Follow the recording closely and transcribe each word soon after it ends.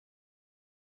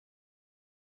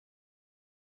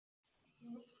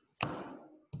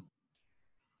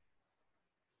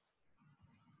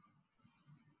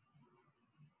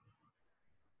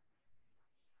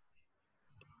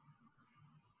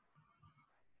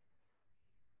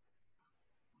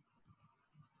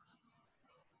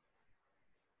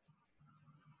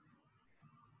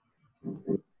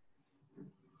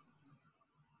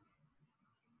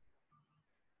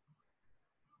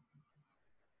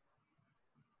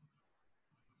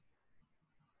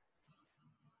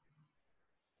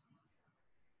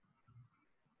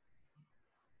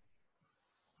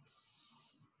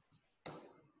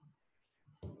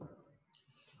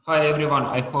Hi everyone,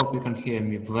 I hope you can hear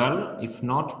me well. If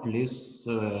not, please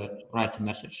write a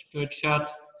message to a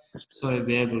chat so I'll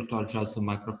be able to adjust the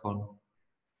microphone.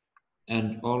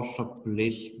 And also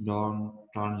please don't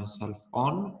turn yourself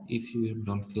on if you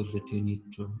don't feel that you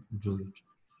need to do it.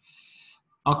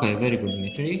 Okay, very good,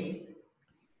 Dmitry.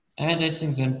 And I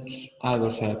think that I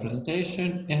will share a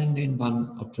presentation and in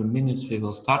 1 or 2 minutes we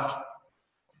will start.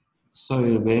 So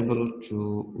you'll be able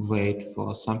to wait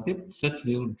for some people that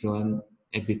will join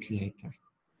a bit later.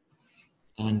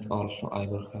 And also I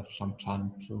will have some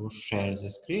time to share the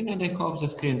screen, and I hope the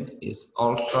screen is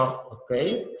also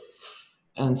okay.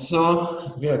 And so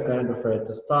we are kind of ready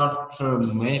to start.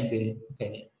 Maybe,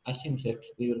 okay, I think that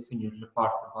we will finish the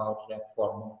part about the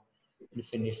formal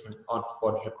definition of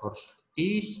what the course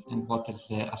is and what is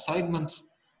the assignment.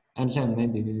 And then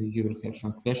maybe you will have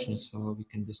some questions so we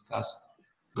can discuss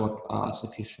what are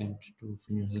sufficient to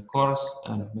finish the course,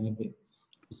 and maybe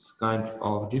it's kind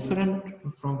of different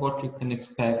from what you can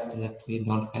expect, that we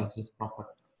don't have this proper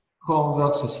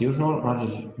homeworks as usual.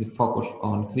 Rather, we focus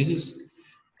on quizzes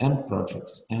and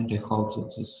projects. And I hope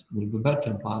that this will be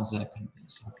better, but there can be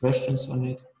some questions on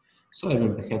it. So I will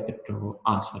be happy to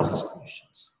answer these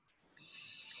questions.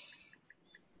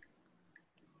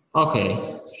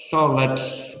 Okay, so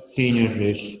let's finish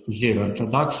this zero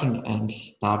introduction and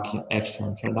start the actual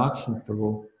introduction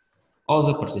to all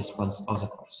the participants of the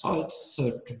course. So it's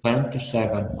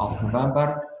 27th of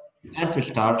November, and we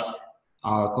start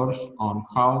our course on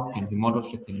how can we model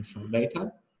sequential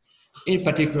data. In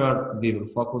particular, we will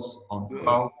focus on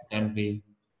how can we,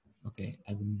 okay,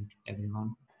 I will mute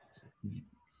everyone except me.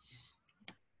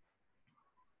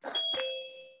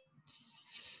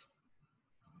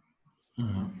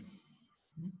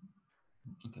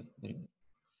 Okay, very good.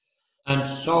 And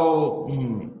so,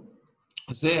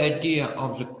 the idea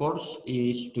of the course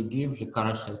is to give the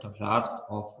current state of the art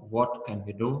of what can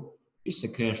we do with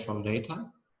sequential data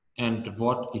and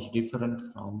what is different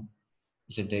from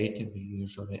the data we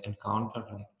usually encounter,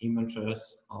 like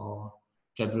images or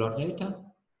tabular data.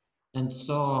 And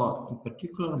so, in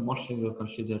particular, mostly we'll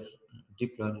consider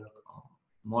deep learning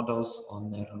models on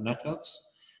neural networks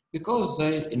because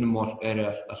they, in most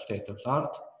areas, are state of the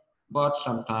art, but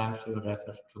sometimes we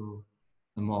refer to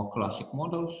more classic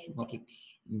models, but it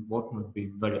would not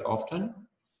be very often.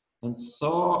 And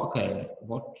so, okay,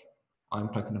 what I'm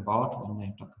talking about when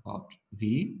I talk about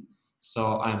V.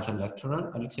 So I'm the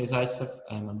lecturer, Alexey Zaitsev.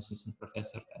 I'm an assistant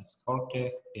professor at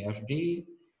Skoltech, PhD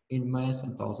in math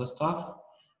and all the stuff.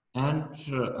 And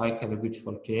I have a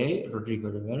beautiful TA, Rodrigo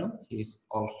Rivera. He is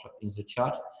also in the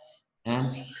chat.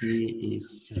 And he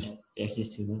is a PhD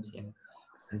student in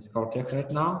Skoltech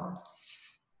right now.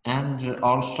 And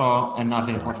also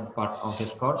another important part of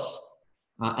this course.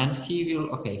 And he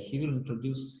will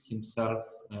introduce himself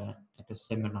at a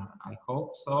seminar, I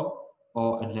hope so,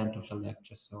 or at the end of the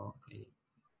lecture. So, okay,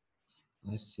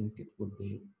 I think it would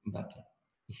be better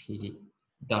if he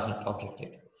doesn't object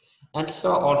it. And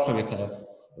so also we have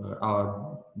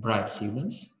our bright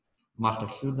students, master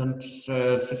students.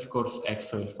 This course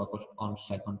actually is focused on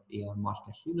second year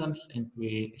master students, and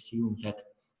we assume that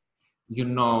you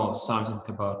know something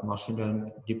about machine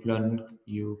learning, deep learning.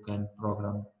 You can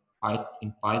program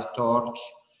in PyTorch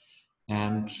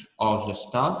and all the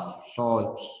stuff. So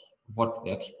it's what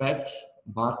we expect,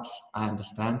 but I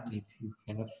understand if you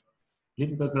have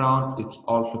little background, it's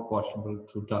also possible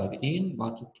to dive in,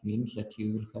 but it means that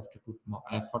you will have to put more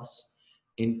efforts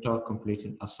into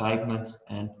completing assignments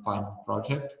and final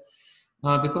project,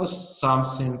 because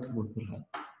something would be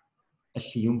like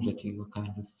assume that you are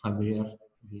kind of familiar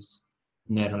with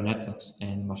neural networks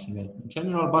and machine learning in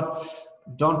general, but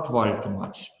don't worry too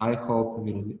much. I hope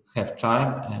we'll have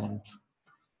time and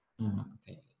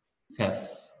have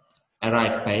a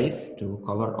right pace to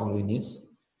cover all we need.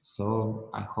 So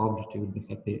I hope that you will be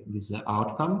happy with the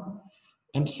outcome.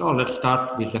 And so let's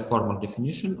start with the formal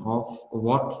definition of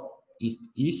what it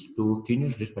is to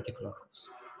finish this particular course.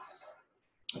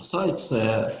 So it's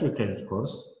a 3-credit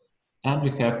course, and we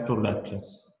have 2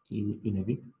 lectures in a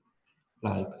week,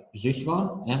 like this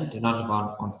one and another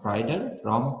one on Friday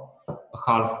from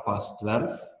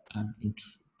 12:30 in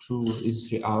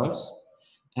 3 hours.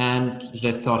 And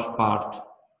the third part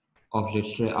of the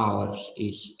 3 hours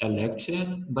is a lecture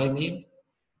by me.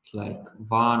 It's like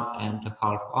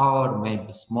 1.5 hours,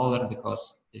 maybe smaller,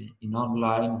 because in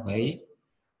online way,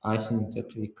 I think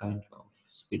that we kind of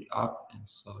speed up, and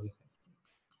so we have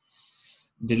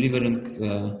delivering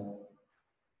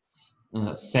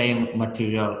same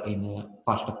material in a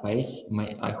faster pace.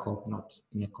 I hope not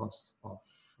in a cost of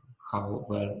how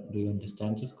well do you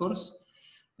understand this course.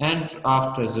 And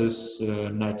after this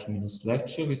 90 minutes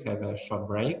lecture, we have a short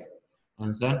break.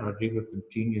 and then Rodrigo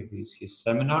continue with his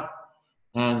seminar,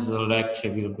 and the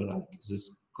lecture will be like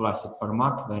this classic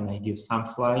format when I give some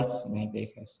slides, maybe I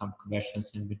have some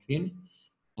questions in between,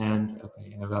 and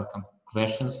okay, I welcome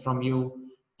questions from you,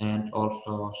 and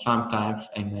also sometimes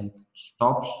I make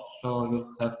stops, so you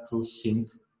have to think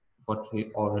what we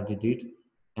already did,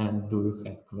 and do you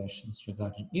have questions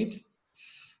regarding it?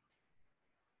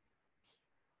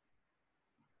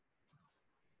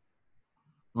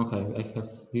 Okay,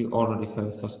 we already have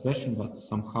a first question, but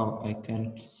somehow I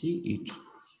can't see it.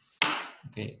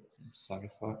 Okay, sorry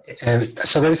for.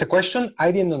 So there is a question.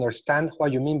 I didn't understand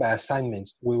what you mean by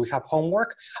assignments. Will we have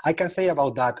homework? I can say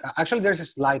about that. Actually, there's a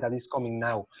slide that is coming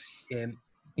now.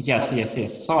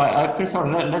 Yes. So I prefer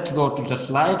let's go to the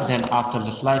slide. Then after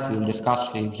the slide, we will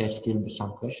discuss if there still be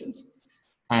some questions.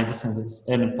 I understand it's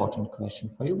an important question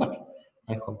for you, but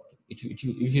I hope it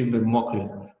will be more clear.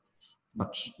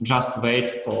 But just wait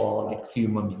for like few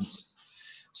more minutes.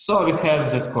 So we have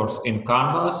this course in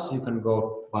Canvas. You can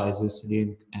go by this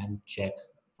link and check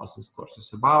what this course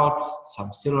is about,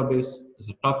 some syllabus,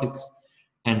 the topics,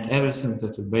 and everything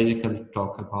that we basically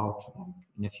talk about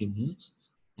in a few minutes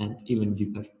and even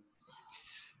deeper.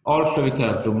 Also, we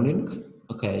have Zoom link.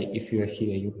 Okay, if you are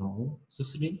here, you know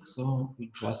this link, so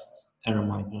just a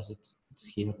reminder that it's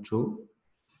here too.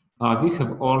 We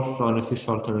have also an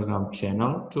official Telegram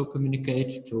channel to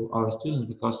communicate to our students,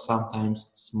 because sometimes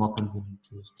it's more convenient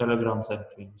to use Telegram than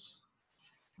to use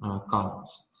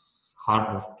Canvas. It's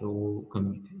harder to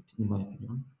communicate, in my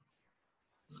opinion.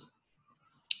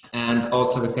 And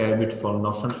also we have a beautiful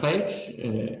Notion page,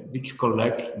 which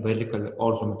collects basically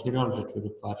all the materials that we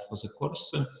require for the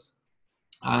course.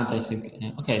 And I think,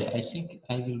 okay, I think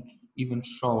I will even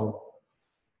show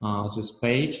this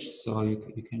page, so you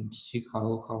can see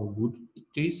how good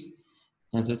it is,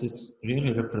 and that it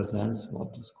really represents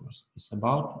what this course is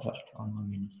about. Just 1 more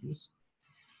minute, please.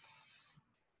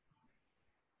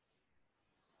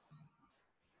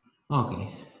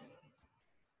 Okay.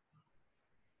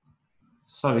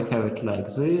 So we have it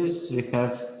like this. We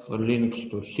have links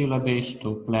to syllabus,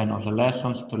 to plan of the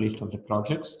lessons, to list of the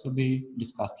projects to be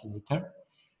discussed later.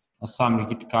 Some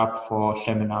GitHub for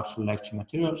seminars, lecture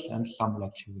materials, and some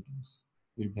lecture videos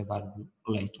will be available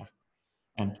later.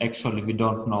 And actually, we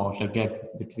don't know the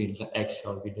gap between the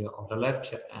actual video of the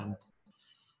lecture and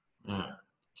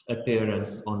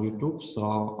appearance on YouTube. So,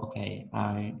 okay,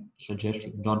 I suggest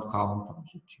you don't count on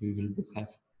it. You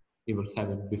will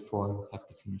have it before you have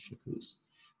to finish your quiz.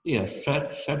 Yeah,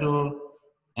 schedule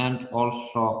and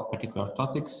also particular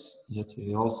topics that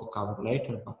we also cover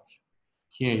later. But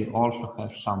here you also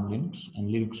have some links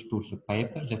and links to the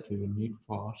paper that we will need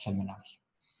for seminars.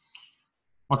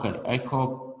 Okay, I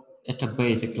hope at a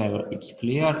basic level it's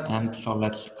clear, and so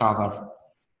let's cover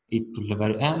it to the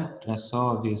very end, and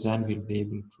so we then will be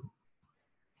able to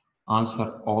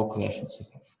answer all questions you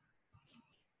have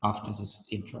after this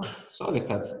intro. So we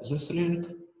have this link,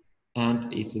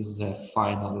 and it is the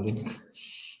final link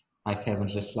I have on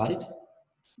the slide.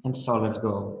 And so let's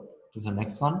go to the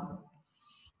next one.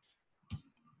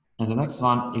 And the next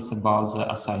one is about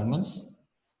the assignments.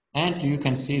 And you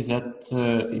can see that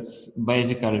it's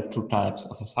basically 2 types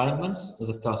of assignments.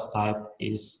 The first type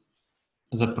is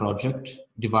the project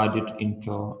divided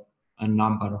into a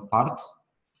number of parts.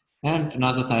 And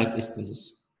another type is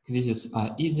quizzes. Quizzes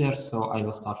are easier, so I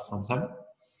will start from them.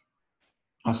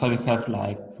 So we have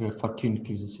like 14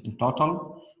 quizzes in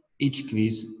total. Each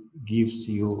quiz gives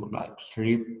you like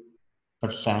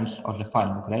 3% of the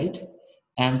final grade.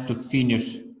 And to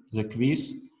finish the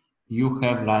quiz, you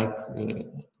have like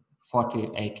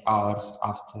 48 hours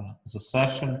after the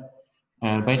session.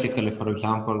 And basically, for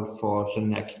example, for the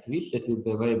next quiz that will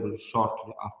be available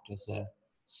shortly after the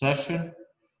session,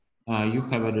 you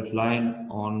have a deadline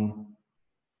on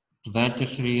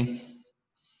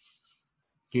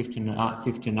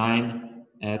 23:59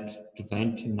 at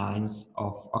 29th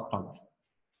of October.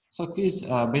 So quiz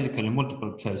are basically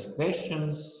multiple choice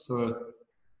questions,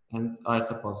 and I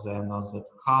suppose they are not that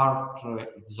hard.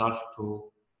 It's just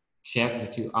to check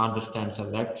that you understand the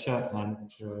lecture and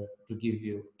to give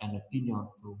you an opinion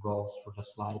to go through the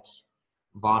slides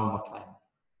 1 more time.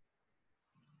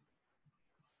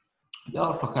 We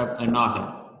also have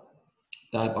another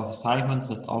type of assignments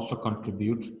that also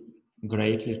contribute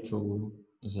greatly to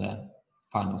the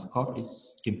final score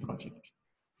is team project.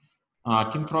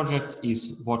 Team project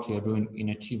is what we are doing in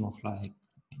a team of like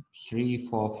 3,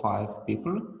 4, 5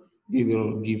 people. We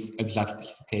will give exact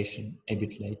specification a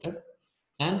bit later.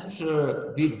 And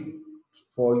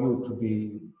for you to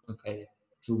be, okay,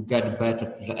 to get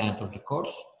better to the end of the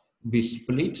course, we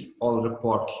split all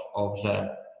reports on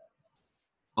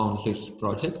this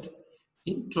project.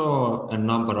 into a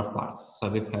number of parts. So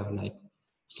we have like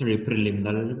 3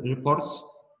 preliminary reports,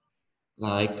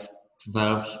 like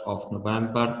 12th of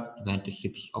November,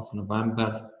 26th of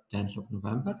November, 10th of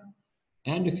November,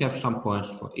 and you have some points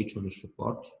for each of this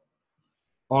report.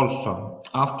 Also,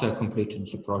 after completing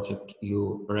the project,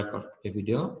 you record a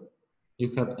video.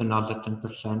 You have another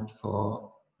 10%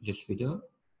 for this video.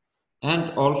 And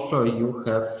also you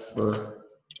have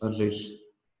this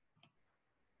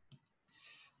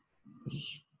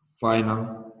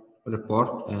final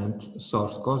report and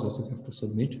source code that you have to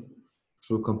submit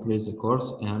to complete the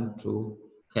course and to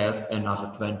have another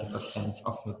 20%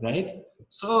 of your grade.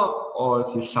 So, or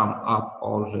if you sum up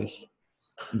all these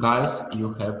guys,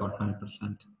 you have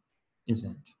 100% in the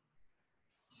end.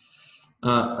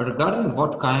 Regarding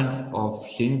what kind of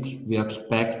things we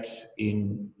expect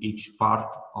in each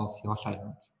part of your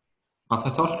assignment. Of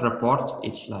a first report,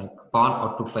 it's like 1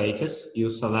 or 2 pages. You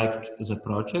select the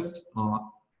project, or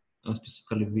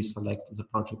specifically we select the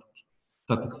project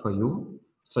topic for you.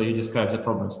 So you describe the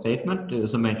problem statement,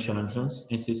 the main challenges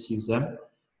as you see them,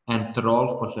 and the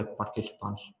role for the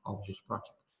participants of this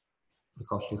project.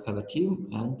 Because you have a team,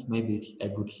 and maybe it's a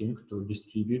good thing to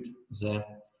distribute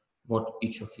what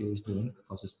each of you is doing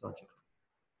for this project.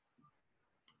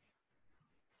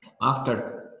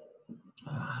 After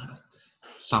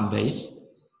some days,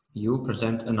 you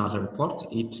present another report.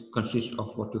 It consists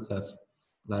of what you have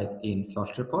like in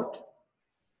first report.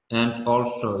 And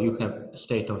also you have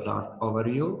state-of-the-art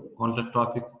overview on the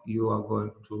topic you are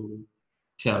going to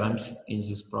challenge in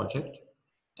this project.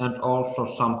 And also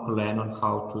some plan on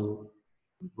how to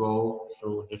go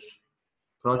through this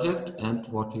project and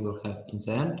what you will have in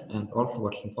the end. And also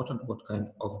what's important, what kind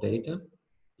of data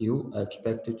you are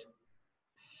expected.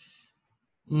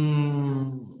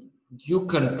 You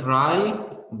can try,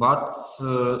 but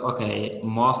okay,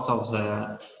 most of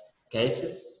the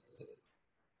cases,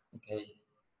 okay,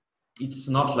 it's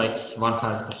not like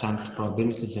 100%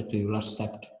 probability that you will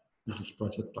accept this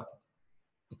project topic,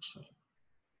 actually.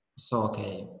 So,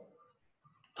 okay,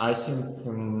 I think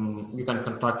you can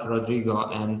contact Rodrigo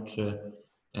and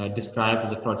describe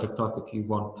the project topic you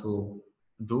want to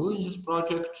do in this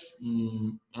project,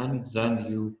 and then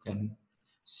you can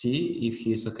see if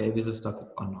he's okay with this topic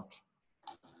or not.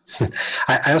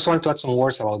 I also want to add some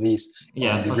words about this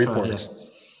Yes, on the for sure, reports.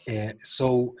 yeah.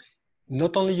 So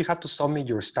not only you have to submit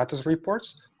your status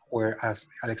reports, where as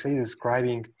Alexei is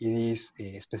describing, it is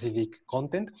a specific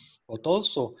content, but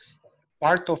also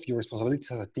part of your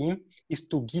responsibilities as a team is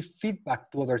to give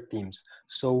feedback to other teams.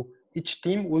 So each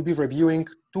team will be reviewing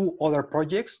 2 other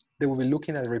projects. They will be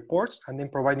looking at the reports and then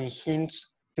providing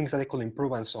hints, things that they could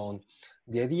improve and so on.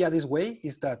 The idea this way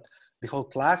is that the whole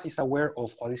class is aware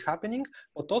of what is happening,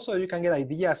 but also you can get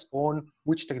ideas on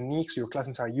which techniques your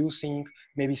classmates are using,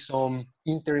 maybe some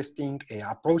interesting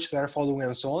approach they're following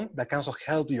and so on, that can also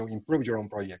help you improve your own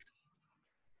project.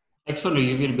 Actually,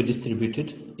 you will be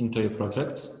distributed into your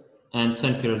projects and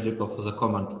send periodically for the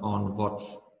comment on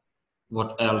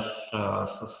what else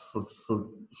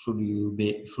should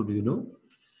you do.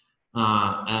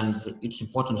 And it's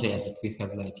important here that we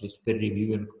have like this peer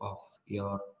reviewing of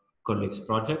your colleagues'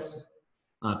 projects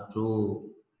to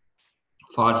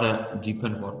further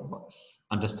deepen what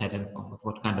understanding of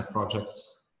what kind of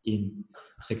projects in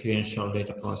sequential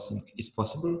data processing is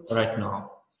possible right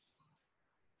now.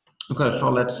 Okay, so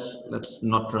let's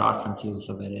not rush until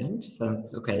the very end.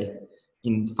 Since okay,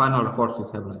 in the final report we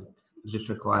have like this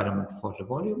requirement for the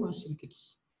volume. I think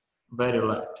it's very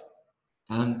light,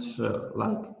 and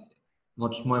like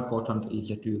what's more important is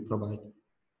that you provide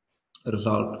a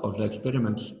result of the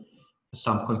experiments,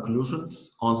 some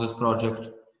conclusions on this project,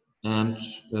 and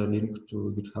a link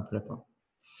to GitHub repo.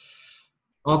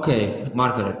 Okay,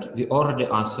 Margaret, we already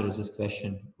answered this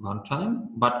question one time,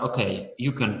 but okay,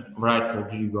 you can write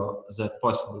Rodrigo the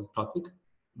possible topic,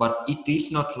 but it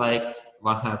is not like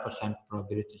 100%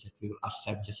 probability that we will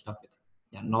accept this topic.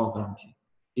 Yeah, no guarantee.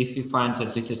 If you find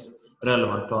that this is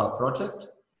relevant to our project,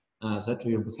 that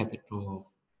we will be happy to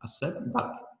accept,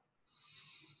 but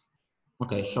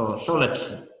okay, so let's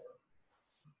see.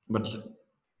 But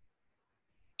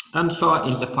and so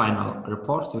in the final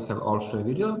report, you have also a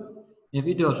video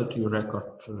that you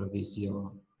record with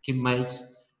your teammates.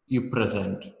 You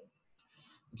present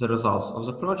the results of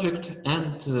the project,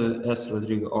 and as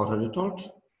Rodrigo already told,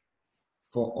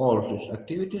 for all these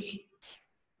activities,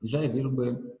 there will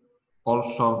be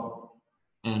also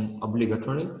an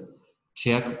obligatory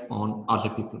check on other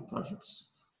people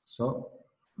projects. So,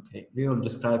 okay, we will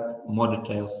describe more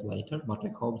details later, but I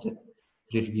hope that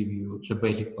will give you the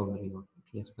basic overview of what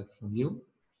we expect from you.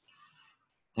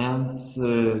 And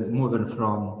moving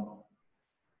from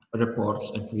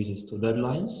reports and quizzes to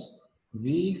deadlines,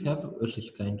 we have this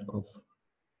kind of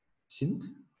thing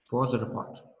for the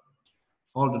report.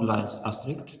 All deadlines are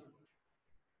strict.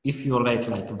 If you're late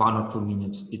like 1 or 2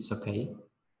 minutes, it's okay,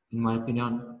 in my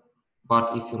opinion.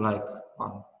 But if you're like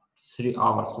 3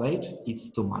 hours late, it's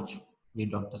too much. We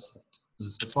don't accept the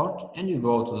support, and you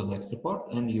go to the next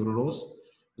report and you lose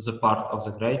the part of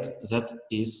the grade that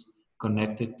is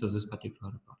connected to this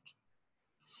particular report.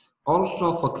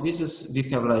 Also for quizzes, we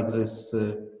have like this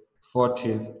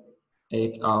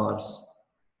 48 hours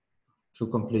to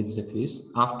complete the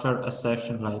quiz. After a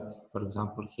session, like for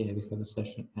example, here we have a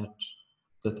session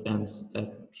that ends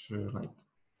at like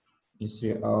in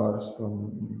 3 hours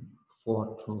from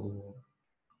 4 to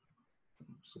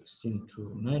 16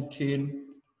 to 19,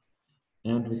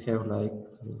 and we have like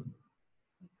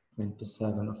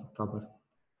 27 of October.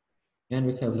 And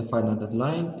we have the final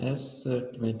deadline as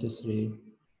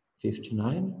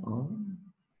 23:59 on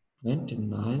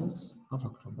 29th of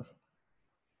October.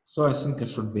 So I think it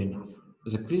should be enough.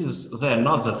 The quizzes, they are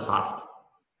not that hard.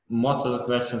 Most of the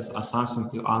questions are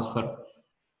something you answer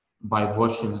by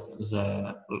watching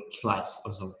the slides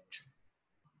of the lecture.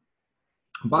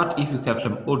 But if you have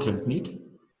some urgent need,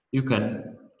 you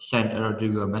can send a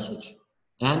Rodrigo message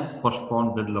and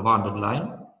postpone the one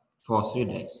deadline for 3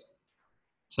 days.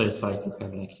 So it's like you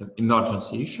have like some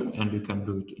emergency issue and you can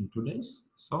do it in 2 days.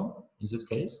 So in this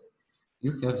case,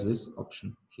 you have this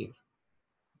option here.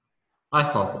 I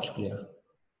hope it's clear.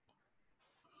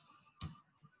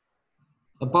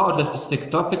 About the specific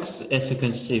topics, as you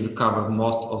can see, we cover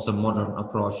most of the modern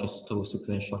approaches to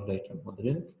sequential data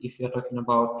modeling, if you're talking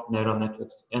about neural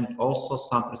networks, and also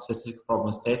some specific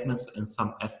problem statements and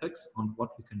some aspects on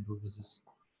what we can do with these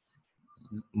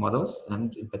models.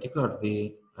 And in particular,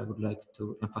 I would like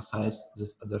to emphasize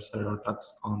this adversarial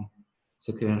attacks on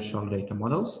sequential data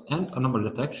models and anomaly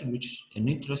detection, which are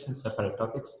interesting separate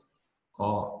topics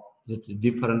or that is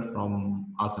different from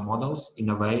other models in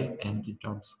a way, and in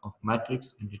terms of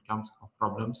metrics and in terms of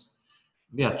problems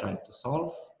we are trying to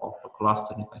solve, or for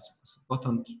clustering I think is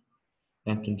important,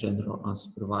 and in general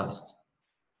unsupervised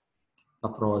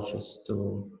approaches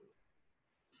to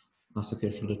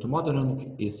sequential data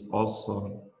modeling is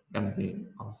also can be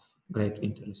of great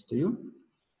interest to you.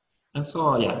 And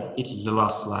so yeah, it is the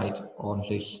last slide on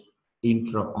this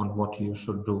intro on what you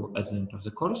should do at the end of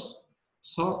the course.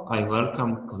 So I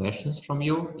welcome questions from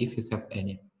you if you have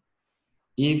any.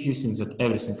 If you think that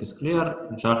everything is clear,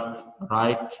 just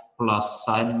write plus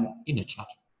sign in a chat.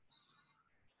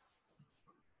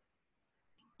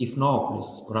 If no,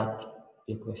 please write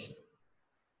your question.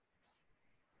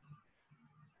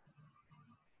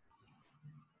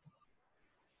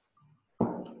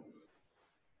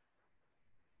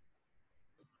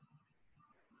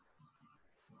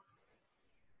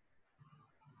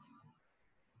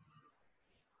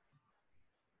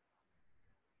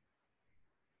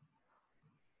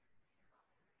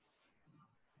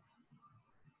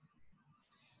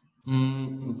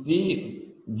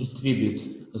 We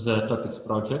distribute the topics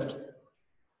project.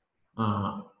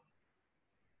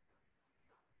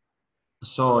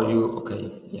 So you,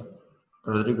 okay, yeah,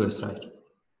 Rodrigo is right.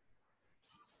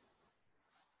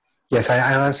 Yes,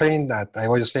 I'm answering that. I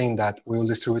was just saying that we will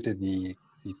distribute the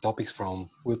topics from,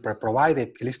 we'll provide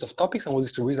a list of topics and we'll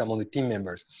distribute them among the team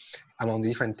members, among the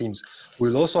different teams.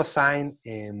 We'll also assign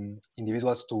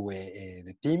individuals to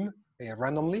the team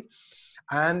randomly.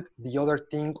 And the other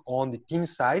thing on the team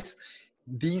size,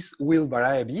 this will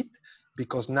vary a bit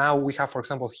because now we have, for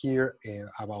example, here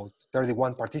about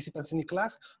 31 participants in the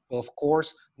class. But of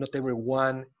course, not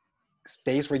everyone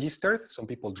stays registered. Some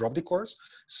people drop the course.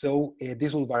 So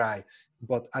this will vary.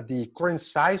 But at the current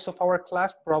size of our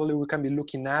class, probably we can be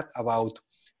looking at about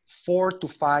 4 to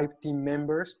 5 team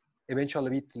members, eventually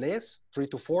a bit less, 3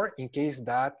 to 4, in case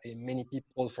that many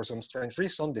people, for some strange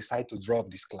reason, decide to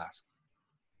drop this class.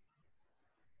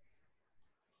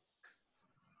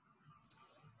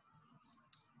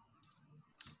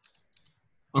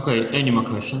 Okay, any more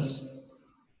questions?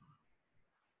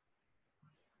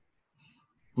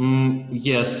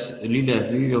 Yes, Lilia,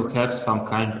 we will have some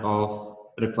kind of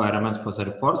requirements for the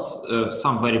reports.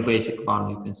 Some very basic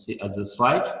one you can see as a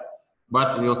slide,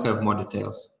 but we'll have more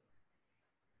details.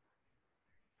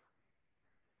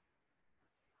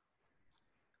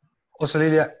 Also,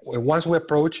 Lilia, once we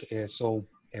approach,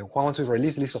 once we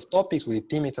release list of topics with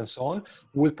teammates and so on,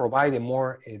 we'll provide a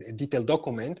more detailed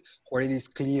document where it is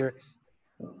clear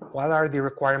what are the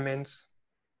requirements,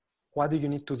 what do you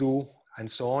need to do, and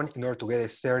so on in order to get a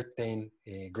certain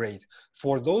grade.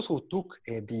 For those who took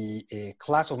the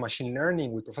class of machine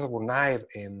learning with Professor Burnaev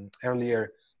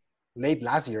earlier, late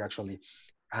last year actually,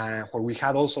 where we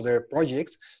had also their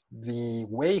projects, the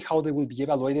way how they will be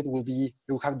evaluated will be,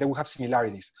 they will have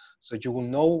similarities. So you will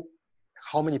know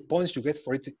how many points you get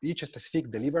for each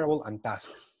specific deliverable and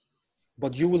task.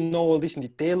 But you will know all this in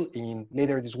detail in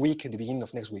later this week, at the beginning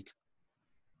of next week.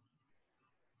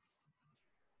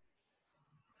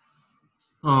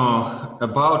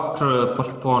 About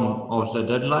postpone of the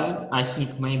deadline, I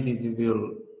think maybe we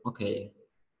will, okay.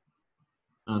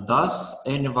 Does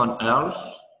anyone else,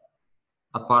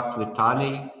 apart with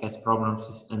Ali, has problems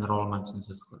with enrollment in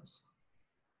this class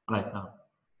right now?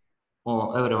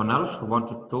 Or everyone else who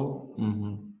wanted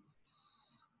to?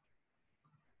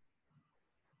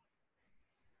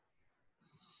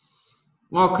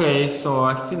 Okay, so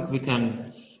I think we can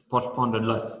postpone the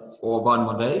deadline for one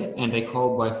more day, and I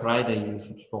hope by Friday you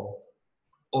should solve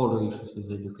all the issues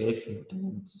with education,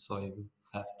 and so you will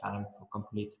have time to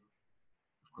complete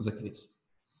the quiz.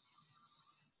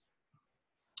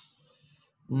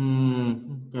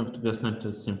 Going to be assigned to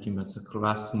the same team as a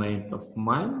classmate of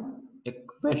mine. A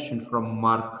question from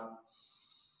Mark.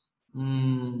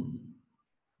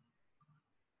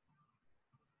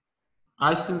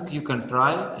 I think you can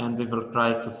try, and we will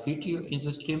try to fit you in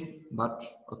this team, but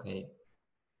okay,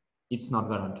 it's not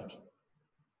guaranteed.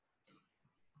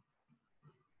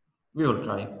 We will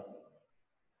try.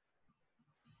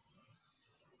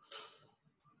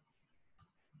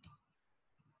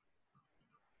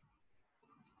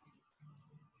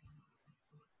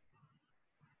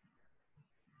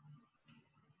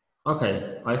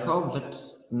 Okay, I hope that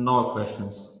no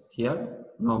questions here,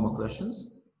 no more questions.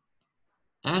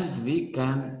 And we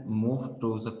can move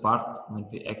to the part when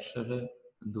we actually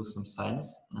do some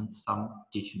science and some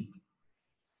teaching.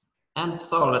 And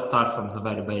so let's start from the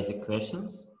very basic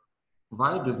questions.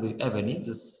 Why do we ever need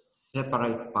this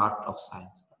separate part of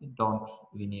science? Don't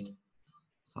we need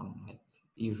some like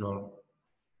usual?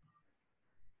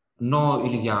 No,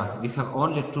 Ilya, we have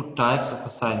only two types of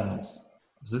assignments.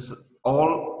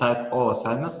 All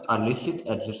assignments are listed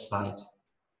at the slide.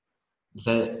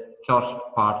 The first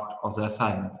part of the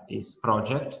assignment is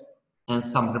project and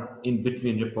some in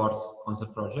between reports on the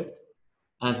project.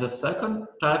 And the second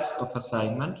type of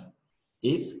assignment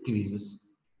is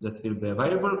quizzes that will be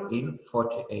available in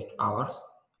 48 hours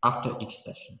after each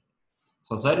session.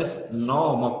 So there is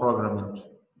no more programming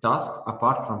task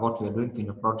apart from what you are doing in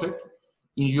your project.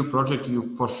 In your project, you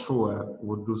for sure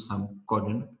would do some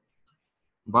coding,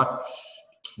 but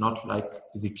it's not like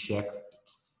we check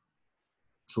it's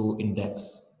too in depth,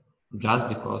 just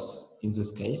because in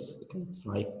this case, it's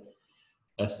like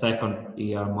a second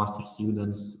year master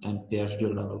students and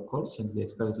PhD level course, and we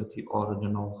expect that you already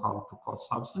know how to code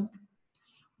something.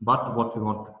 But what we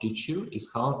want to teach you is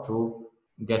how to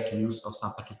get use of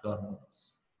some particular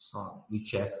models. So we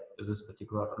check this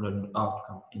particular learning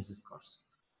outcome in this course.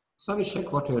 So we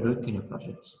check what you are doing in your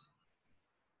projects.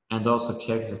 And also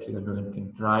check that you are doing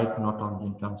it right, not only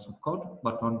in terms of code,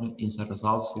 but only in the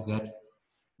results you get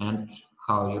and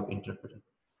how you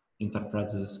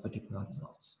interpret these particular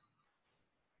results.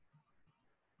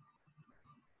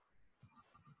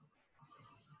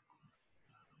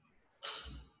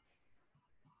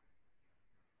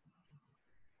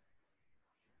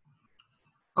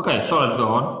 Okay, so let's go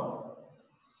on.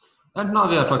 And now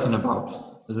we are talking about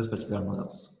these particular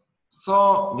models.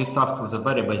 So we start with the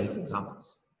very basic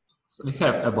examples. So we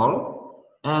have a ball,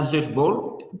 and this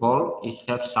ball is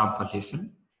has some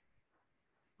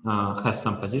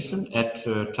position at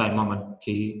time moment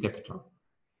t capital.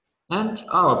 And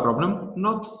our problem,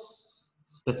 not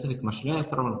specific machine learning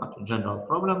problem, but a general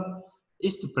problem,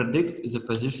 is to predict the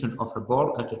position of a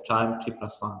ball at a time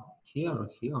t+1. Here or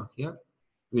here or here,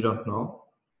 we don't know.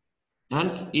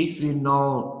 And if we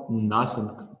know nothing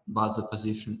about the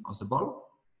position of the ball,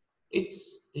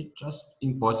 it's just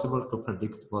impossible to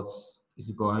predict what's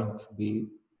going to be,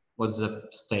 what's the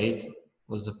state,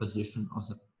 what's the position of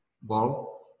the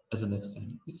ball as an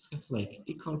extent. It's like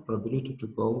equal probability to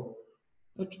go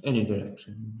at any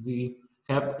direction. We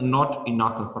have not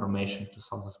enough information to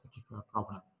solve this particular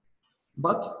problem.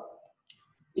 But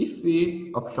if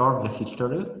we observe the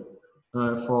history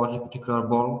for the particular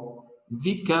ball,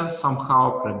 we can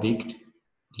somehow predict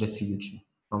the future.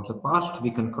 From the past,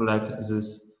 we can collect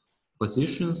these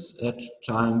positions at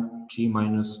time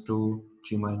t-2,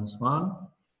 t-1,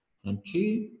 and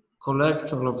t,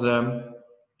 collect all of them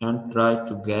and try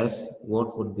to guess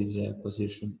what would be their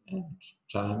position at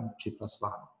time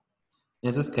t+1.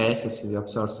 In this case, as we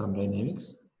observe some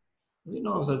dynamics, we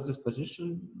know that this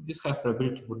position, this high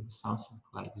probability would be something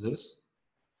like this.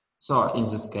 So in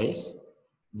this case,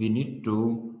 we need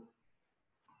to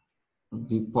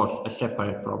pose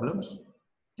separate problems,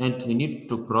 and we need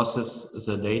to process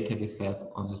the data we have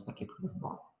on this particular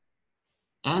board.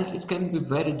 And it can be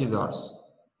very diverse,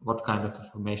 what kind of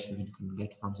information we can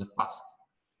get from the past.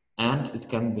 And it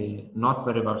can be not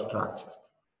very well structured.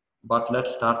 But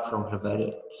let's start from the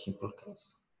very simple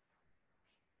case.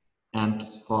 And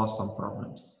for some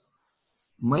problems.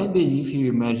 Maybe if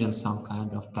you imagine some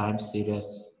kind of time series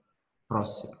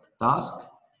processing task,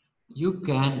 you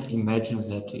can imagine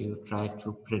that you try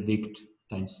to predict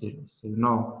time series. So, you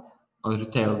know,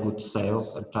 retail goods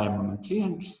sales at time moment T,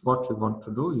 and what you want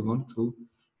to do, you want to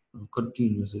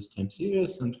continue this time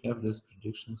series and have this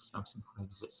prediction, something like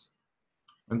this.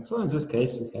 And so in this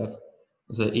case, we have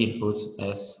the input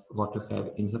as what you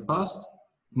have in the past,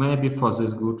 maybe for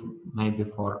this good, maybe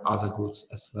for other goods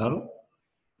as well.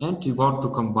 And we want to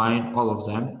combine all of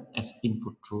them as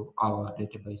input to our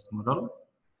database model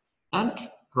and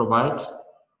provide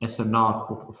as an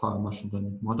output of our machine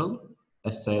learning model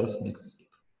as sales next week.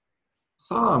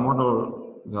 So our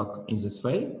model works in this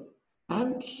way,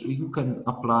 and you can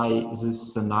apply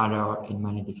this scenario in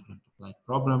many different applied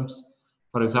problems.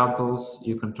 For example,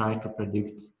 you can try to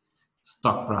predict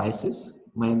stock prices,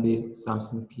 maybe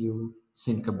something you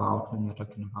think about when you're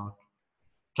talking about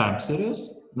time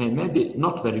series. Maybe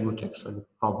not very good actually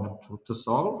problem to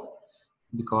solve,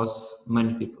 because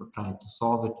many people are trying to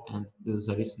solve it, and this is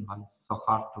the reason why it's so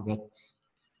hard to get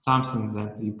something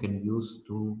that you can use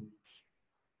to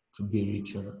be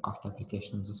richer after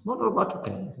application of this model. But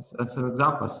okay, as an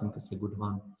example, I think it's a good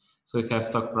one. So you have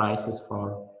stock prices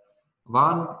for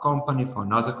one company, for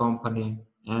another company,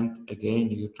 and again,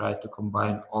 you try to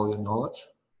combine all your knowledge,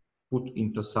 put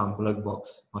into some black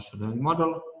box machine learning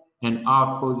model, and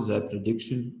output the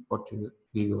prediction what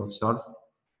we will observe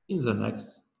in the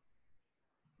next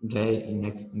day, in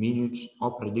next minute,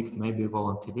 or predict maybe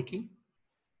volatility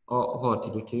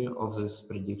of this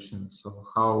prediction. So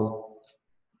how,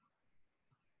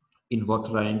 in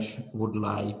what range would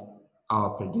lie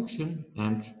our prediction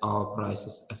and our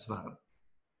prices as well.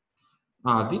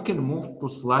 We can move to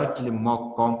slightly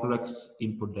more complex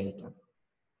input data.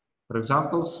 For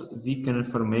example, we can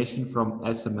information from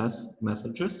SMS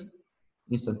messages,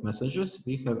 instant messages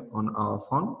we have on our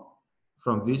phone,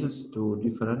 from visits to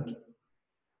different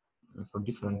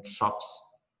shops.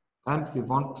 And we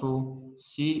want to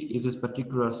see if this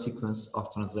particular sequence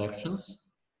of transactions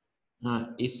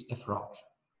is a fraud.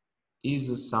 Is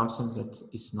this something that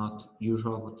is not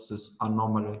usual, what is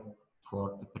anomaly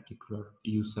for a particular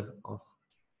user of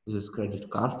this credit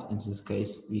card? In this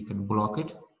case, we can block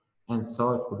it, and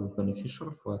so it would be beneficial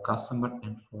for a customer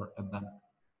and for a bank.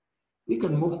 We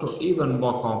can move to even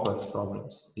more complex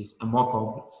problems with a more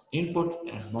complex input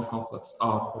and more complex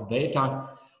output data.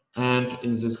 And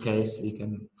in this case, we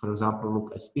can, for example,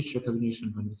 look at speech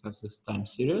recognition when we have this time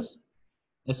series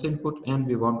as input, and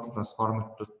we want to transform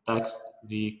it to text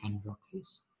we can work with.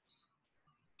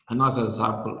 Another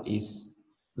example is,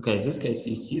 okay, in this case,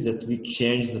 you see that we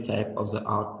change the type of the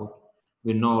output.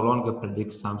 We no longer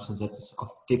predict something that is of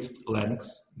fixed length,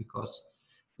 because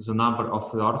the number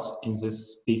of words in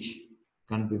this speech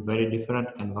can be very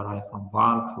different, can vary from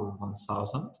 1 to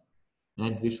 1,000,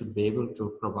 and we should be able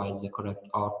to provide the correct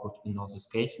output in all these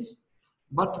cases.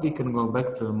 But we can go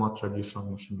back to a more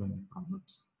traditional machine learning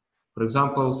problems. For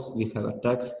example, we have a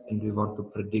text and we want to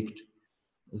predict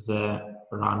the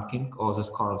ranking or the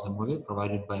score of the movie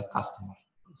provided by a customer,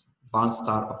 1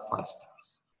 star or 5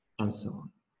 stars, and so on.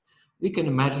 We can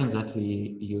imagine that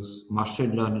we use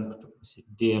machine learning to see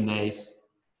DNAs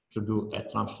to do a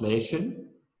translation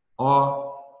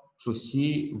or to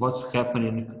see what's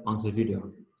happening on the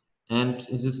video. And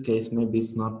in this case, maybe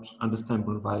it's not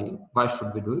understandable why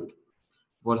should we do it?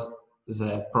 What's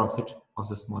the profit of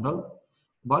this model?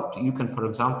 But you can, for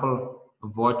example,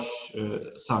 watch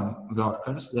some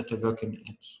workers that are working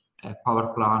at a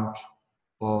power plant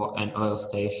or an oil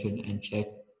station and check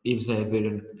if they're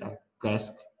wearing a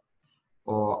casque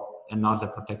or another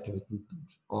protective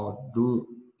equipment, or do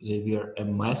they wear a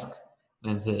mask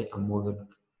when they are moving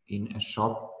in a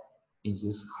shop in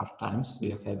these hard times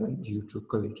we are having due to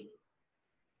COVID.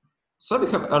 So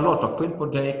we have a lot of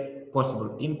input data,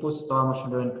 possible inputs to our machine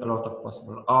learning, a lot of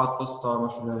possible outputs to our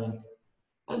machine learning.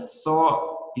 And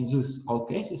so in these all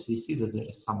cases, we see that there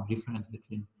is some difference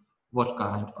between what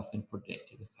kind of input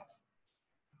data we have.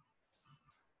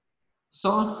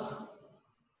 So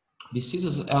we see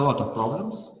there's a lot of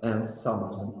problems, and some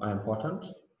of them are important.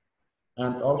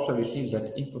 And also we see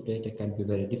that input data can be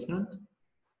very different.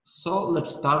 So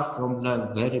let's start from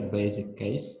the very basic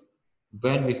case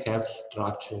when we have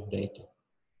structured data.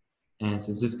 And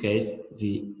in this case,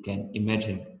 we can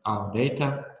imagine our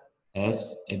data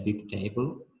as a big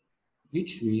table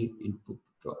which we input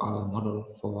to our model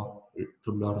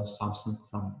to learn something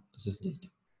from this data.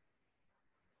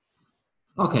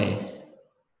 Okay,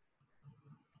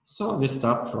 so we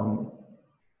start from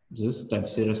this time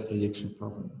series prediction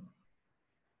problem.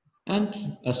 And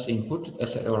as input,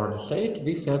 as I already said,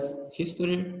 we have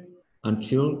history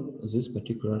until this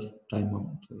particular time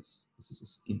moment. This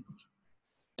is input.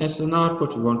 As an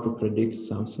output, we want to predict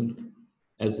something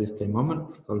at this time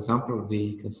moment. For example,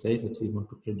 we can say that we want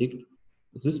to predict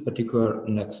this particular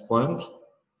next point,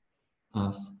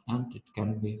 and it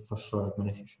can be for sure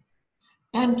beneficial.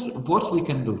 And what we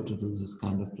can do to do this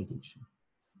kind of prediction?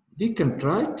 We can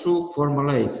try to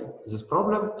formulate this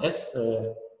problem as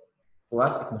a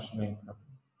classic machine learning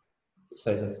problem. We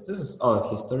say that this is our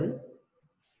history,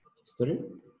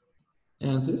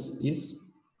 and this is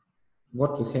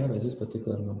what we have at this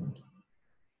particular moment.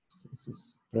 So this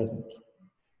is present.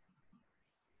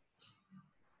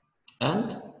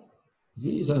 And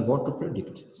we then want to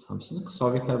predict something. So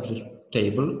we have this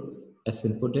table as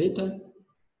input data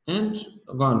and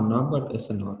one number as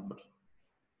an output.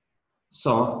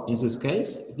 So in this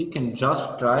case, we can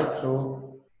just try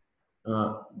to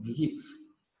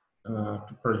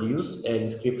produce a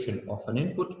description of an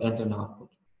input and an output.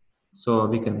 So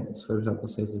we can, for example,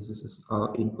 say this is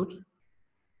our input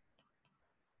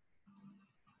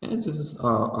and this is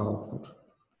our output.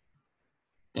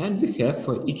 And we have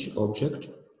for each object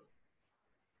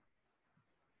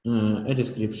a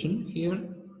description here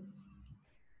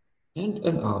and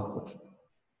an output.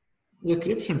 The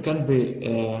description can be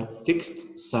a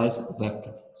fixed size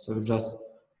vector. So we just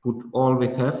put all we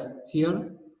have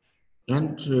here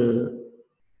and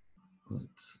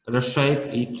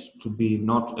reshape it to be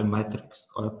not a matrix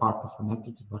or a part of a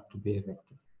matrix, but to be a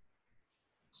vector.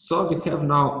 So we have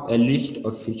now a list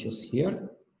of features here.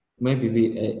 Maybe we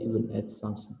even add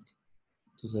something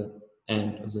to the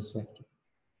end of this vector.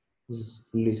 This is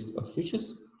a list of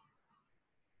features.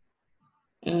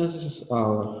 And this is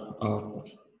our output.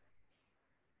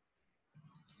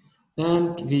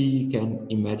 And we can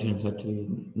imagine that we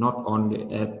not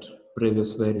only add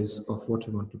previous values of what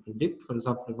we want to predict. For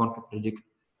example, we want to predict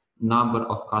number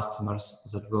of customers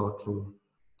that go to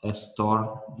a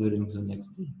store during the next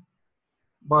day,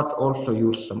 but also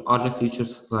use some other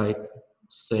features like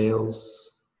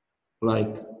sales,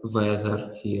 like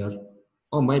weather here,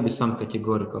 or maybe some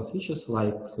categorical features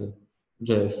like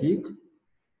JF week,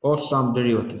 or some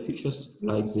derivative features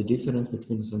like the difference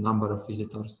between the number of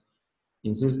visitors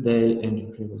in this day and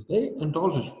in previous day. And all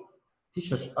these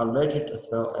features are legit, as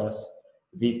well as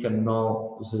we can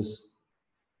know this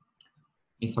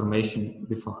information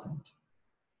beforehand.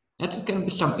 And it can be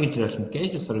some interesting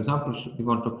cases. For example, we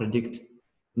want to predict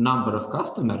number of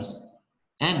customers,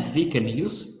 and we can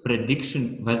use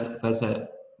prediction as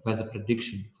a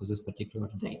prediction for this particular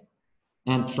day.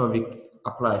 And so we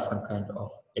apply some kind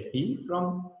of API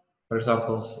from, for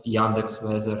example, Yandex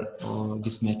Weather or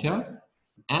Gizmeter,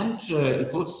 and it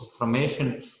puts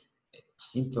information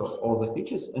into all the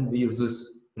features, and we use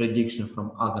this prediction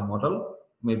from other model,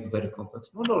 maybe very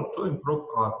complex model, to improve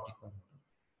our particular model.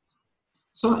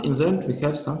 So in the end, we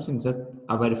have something that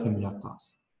are very familiar to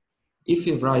us. If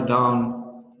you write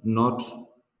down not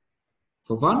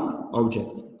for one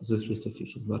object this list of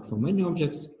features, but for many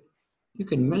objects, you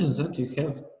can imagine that you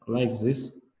have like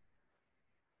this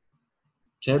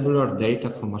tabular data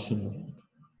for machine learning.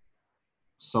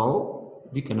 So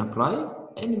we can apply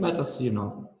any methods you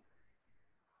know,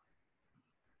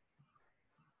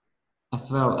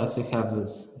 as well as we have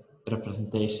this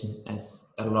representation as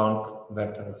a long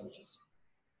vector of features.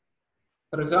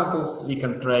 For example, we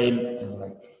can train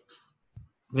like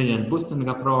gradient boosting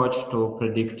approach to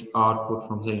predict output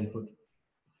from the input,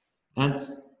 and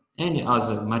any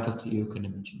other method you can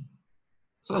imagine.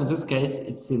 So in this case,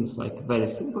 it seems like very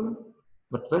simple,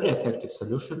 but very effective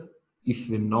solution if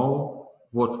we know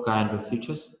what kind of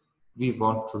features we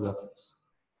want to work with.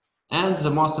 And the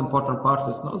most important part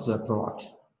is not the approach.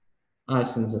 I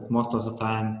think that most of the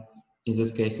time, in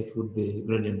this case, it would be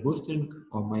gradient boosting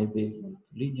or maybe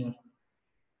linear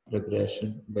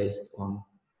regression based on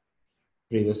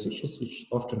previous features, which is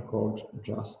often called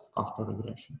just after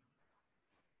regression.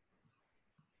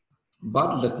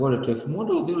 But the quality of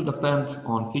model will depend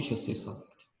on features you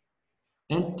select.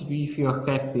 And if you are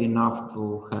happy enough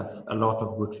to have a lot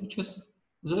of good features,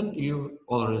 then you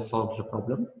already solved the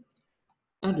problem.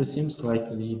 And it seems like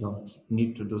we don't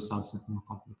need to do something more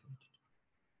complicated.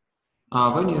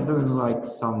 When you're doing like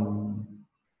some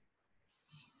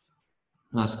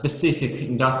specific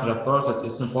industrial process,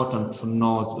 it's important to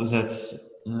know that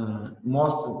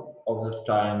most of the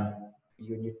time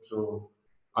you need to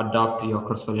adapt your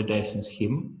cross-validation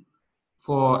scheme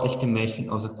for estimation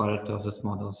of the quality of this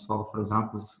model. So for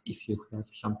example, if you have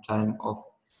some time of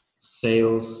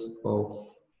sales of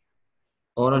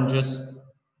oranges,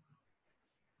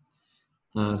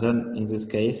 then in this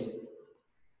case,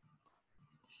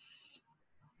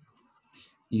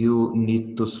 you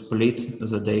need to split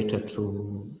the data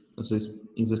to this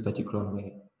in this particular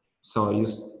way. So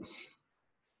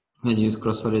when you use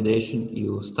cross-validation,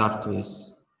 you start with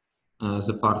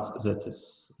the part that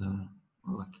is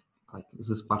like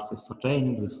this part is for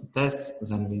training, this for tests,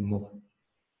 then we move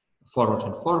forward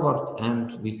and forward,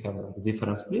 and we have like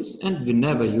different splits, and we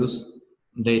never use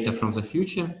data from the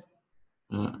future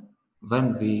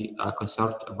when we are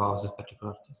concerned about this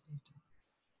particular test data.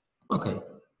 Okay,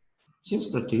 seems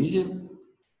pretty easy.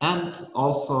 And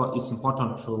also it's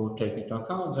important to take into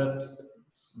account that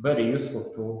it's very useful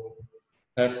to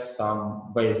have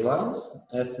some baselines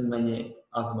as in many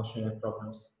other machine learning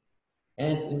problems.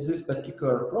 And in this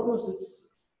particular problems,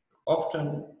 it's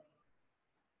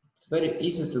very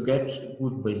easy to get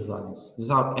good baselines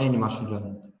without any machine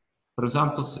learning. For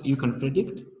example, you can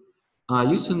predict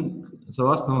using the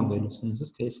last known values. In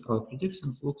this case, our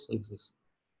prediction looks like this.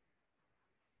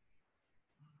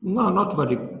 No, not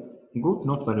very good,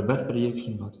 not very bad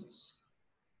prediction, but it's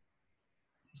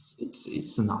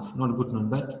enough. Not good, not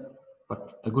bad,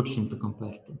 but a good thing to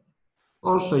compare to.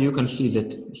 Also, you can say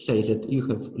that you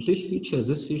have this feature,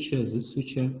 this feature, this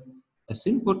feature as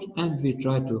input, and we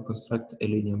try to construct a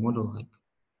linear model like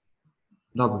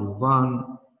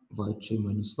W1, yt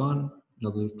minus 1,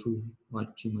 W2,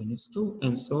 yt minus 2,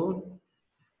 and so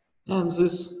on. And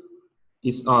this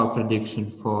is our prediction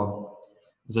for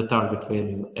the target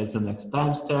value at the next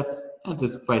time step, and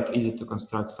it's quite easy to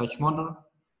construct such model,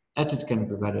 and it can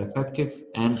be very effective,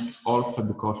 and also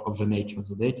because of the nature of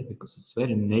the data, because it's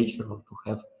very natural to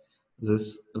have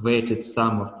this weighted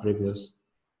sum of previous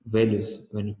values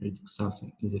when you predict something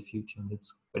in the future. And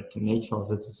it's pretty natural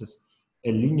that this is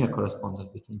a linear correspondence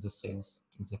between the sales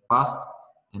in the past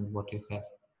and what you have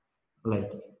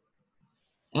later.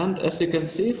 And as you can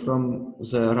see from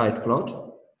the right plot,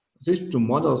 these two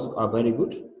models are very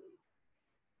good.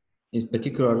 In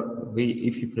particular,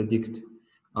 if you predict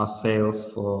our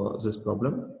sales for this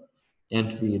problem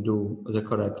and we do the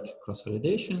correct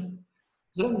cross-validation,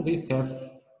 then we have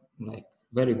like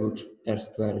very good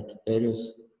R-squared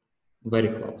values, very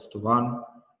close to 1,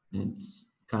 and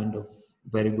kind of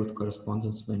very good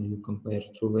correspondence when you compare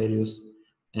true values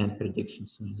and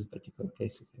predictions. So in this particular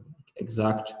case, you have like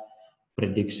exact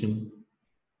prediction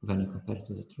when you compare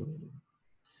to the true value.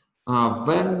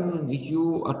 When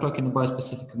you are talking about a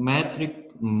specific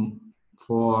metric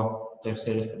for time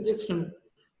series prediction,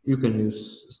 you can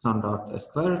use standard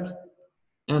S-squared,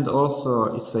 and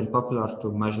also it's very popular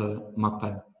to measure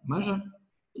MAPE measure.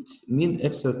 It's mean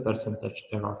absolute percentage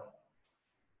error.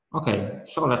 Okay,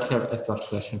 so let's have a first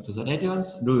question to the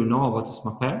audience. Do you know what is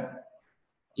MAPE?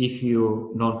 If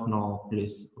you don't know,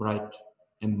 please write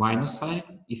a minus sign.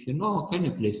 If you know, can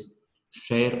you please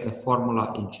share a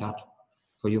formula in chat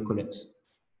for your colleagues?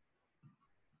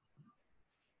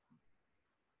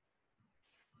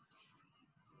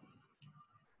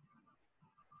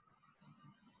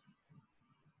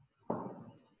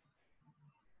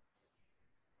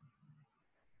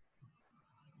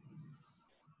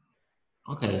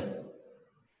 Okay.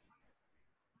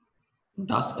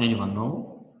 Does anyone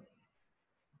know?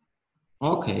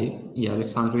 Okay. Yeah,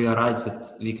 Alexander, you are right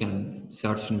that we can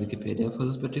search in Wikipedia for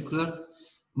this particular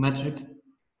metric.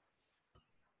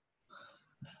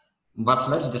 But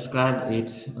let's describe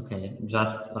it. Okay,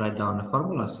 just write down a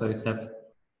formula. So you have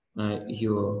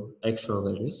your actual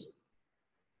values,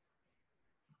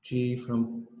 G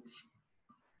from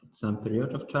some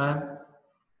period of time.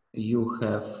 You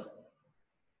have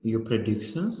your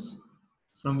predictions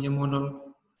from your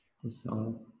model. These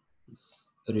are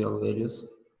real values.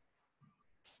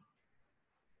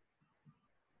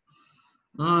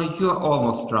 You are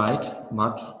almost right,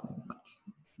 but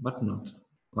not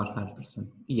 100%.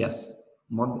 Yes,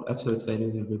 model absolute value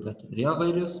will be better. Real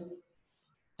values,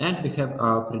 and we have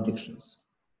our predictions.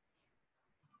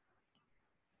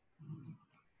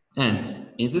 And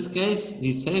in this case,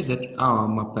 we say that our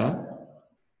MAPE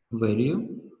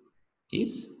value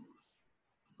is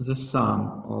the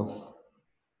sum of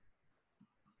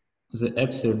the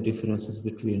absolute differences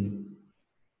between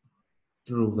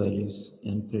true values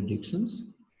and predictions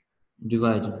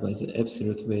divided by the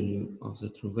absolute value of the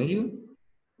true value,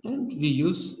 and we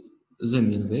use the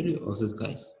mean value of these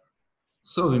guys.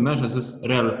 So we measure this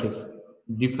relative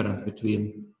difference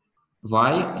between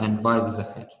y and y with a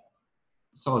hat.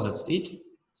 So that's it.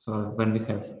 So when we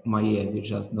have MAE, we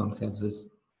just don't have this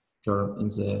term in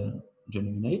the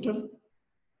denominator.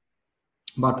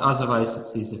 But otherwise,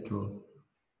 it's easy to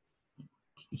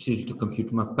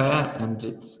compute my pair, and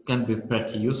it can be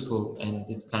pretty useful, and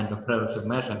it's kind of relative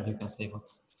measure, and you can say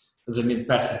what's the mean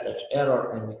percentage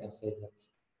error, and we can say that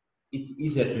it's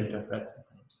easier to interpret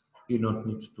sometimes. You don't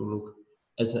need to look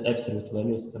at the absolute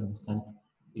values to understand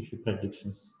if your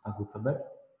predictions are good or bad.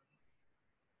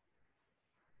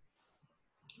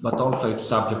 But also it's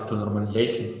subject to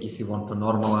normalization. If you want to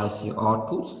normalize your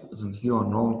outputs, then you are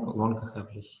no longer have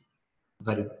this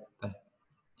very bad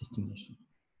estimation.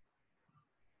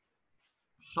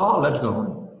 So let's go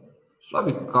on. So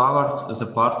we covered the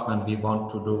part when we want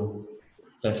to do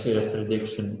time series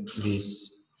prediction with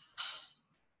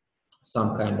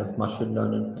some kind of machine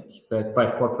learning,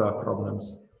 quite popular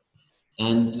problems.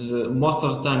 And most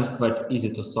of the time it's quite easy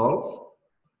to solve.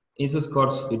 In this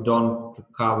course, we don't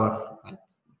cover like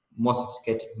more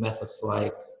sophisticated methods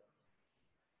like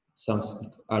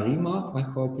something ARIMA. I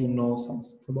hope you know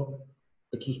something about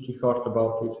it. At least you heard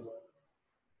about it.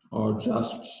 Or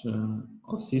just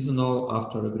or seasonal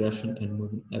after regression and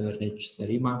moving average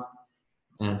ARIMA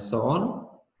and so on.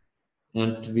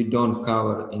 And we don't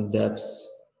cover in depth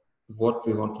what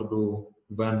we want to do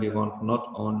when we want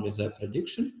not only the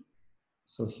prediction.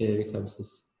 So here we have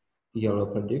this yellow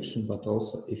prediction, but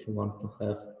also if you want to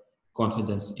have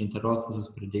confidence interval for this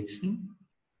prediction.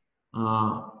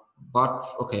 But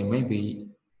okay, maybe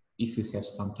if you have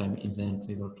some time in the end,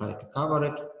 we will try to cover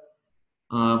it.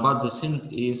 But the thing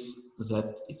is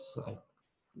that it's like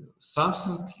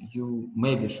something you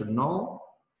maybe should know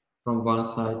from one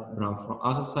side, from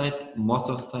other side. Most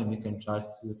of the time you can just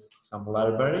use some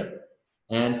library,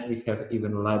 and we have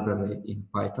even a library in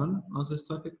Python on this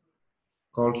topic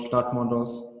called start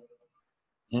models.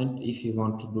 And if you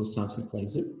want to do something like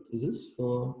this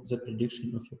for the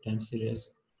prediction of your time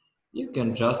series, you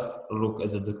can just look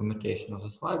at the documentation of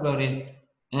this library,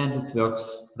 and it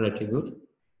works pretty good.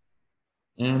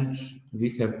 And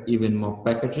we have even more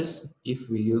packages if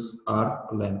we use R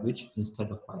language instead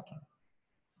of Python.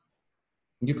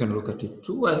 You can look at it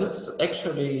too, as it's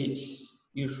actually,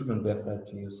 you shouldn't be afraid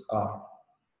to use R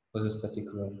for this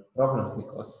particular problem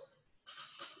because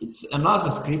it's another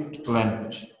script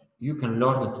language. You can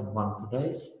learn it in 1 or 2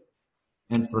 days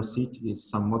and proceed with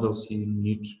some models you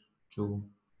need to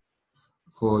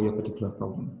for your particular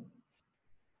problem.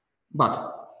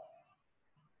 But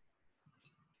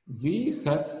we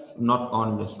have not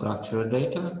only structured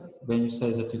data. When you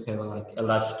say that you have like a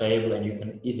large table and you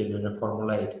can easily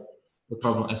reformulate the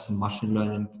problem as a machine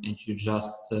learning and you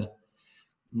just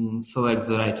select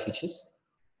the right features.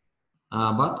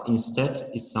 But instead,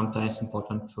 it's sometimes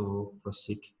important to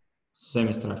proceed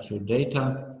semi-structured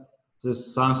data. This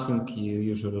is something you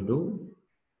usually do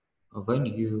when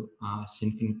you are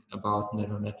thinking about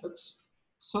neural networks.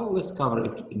 So let's cover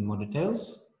it in more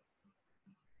details.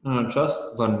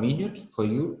 Just 1 minute for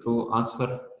you to answer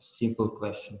a simple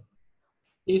question.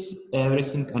 Is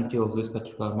everything until this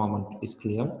particular moment is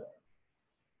clear?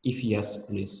 If yes,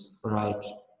 please write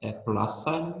a plus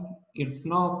sign. If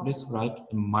no, please write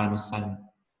a minus sign.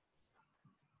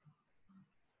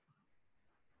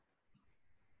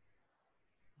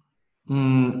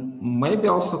 Maybe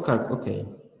also correct. Okay,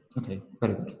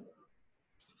 very good.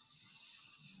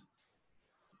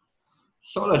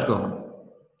 So let's go on.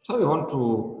 So we want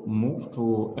to move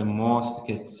to a more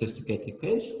sophisticated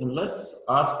case, and let's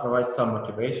provide some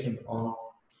motivation of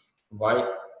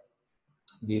why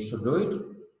we should do it.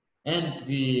 And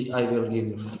I will give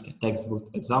you like a textbook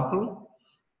example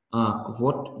of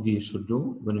what we should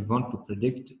do when we want to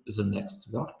predict the next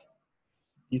word.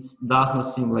 It does not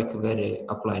seem like a very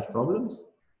applied problems,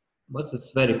 but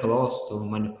it's very close to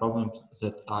many problems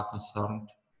that are concerned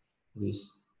with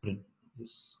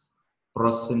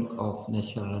processing of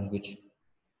natural language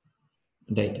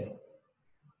data.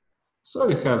 So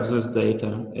we have this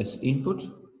data as input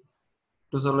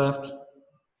to the left,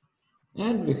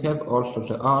 and we have also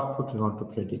the output we want to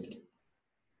predict.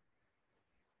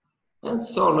 And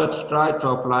so let's try to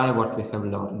apply what we have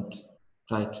learned,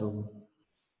 try to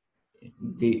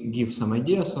give some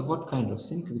ideas of what kind of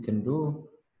thing we can do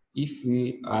if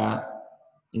we are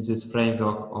in this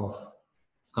framework of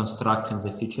constructing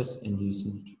the features and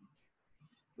using it.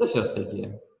 The first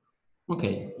idea.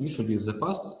 Okay, you should use the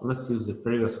past. Let's use the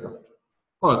previous word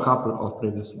or a couple of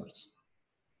previous words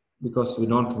because we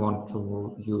don't want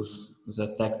to use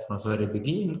the text from the very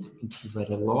beginning. It's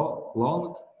very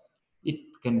long. It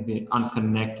can be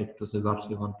unconnected to the words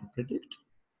we want to predict.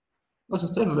 But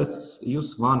instead, let's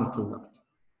use 1 or 2 words.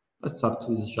 Let's start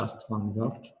with just 1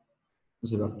 word,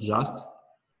 the word just,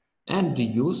 and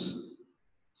use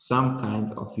some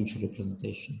kind of future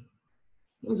representation.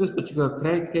 In this particular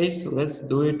case, let's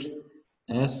do it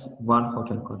as one hot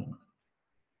encoding,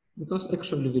 because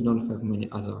actually we don't have many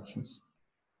other options.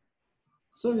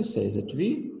 So we say that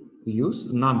we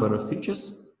use number of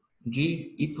features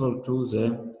G equal to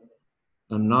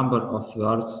the number of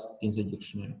words in the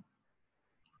dictionary.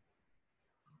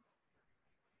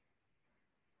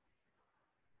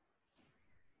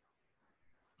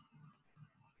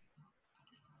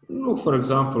 Look, for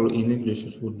example, in English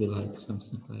it would be like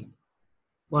something like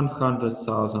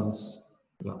 100,000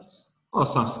 words or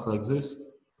something like this.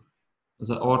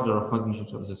 The order of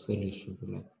magnitude of this value should be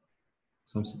like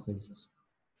something like this.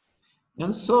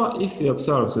 And so if we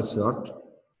observe this word,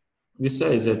 we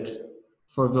say that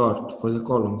for the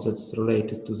column that's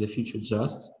related to the feature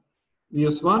just, we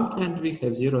use 1 and we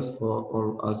have zeros for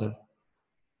all other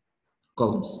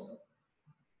columns.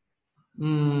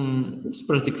 It's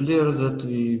pretty clear that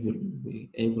we will be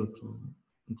able to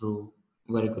do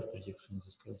very good prediction in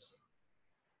this case.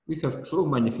 We have too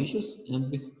many features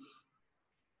and we have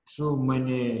too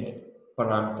many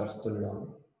parameters to learn.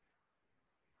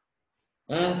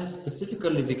 And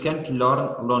specifically, we can't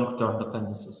learn long-term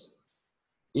dependencies.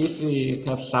 If we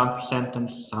have some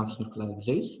sentence, something like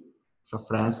this, so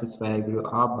France is where I grew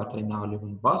up, but I now live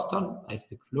in Boston, I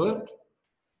speak fluent,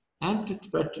 and it's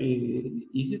pretty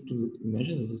easy to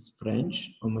imagine this is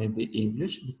French or maybe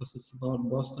English because it's about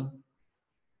Boston.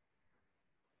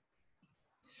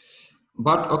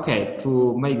 But okay,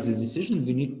 to make this decision,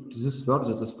 we need this word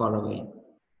that is far away,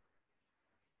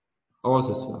 or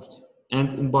this word.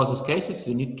 And in both cases,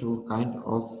 we need to kind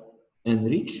of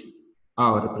enrich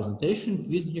our representation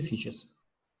with new features.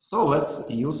 So let's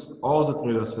use all the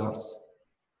previous words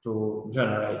to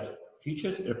generate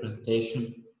features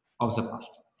representation of the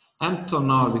past. And so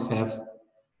now we have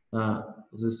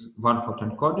this one hot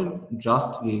encoding,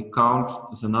 just we count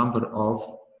the number of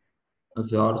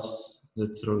words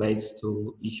that relates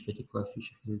to each particular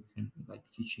feature. It can be like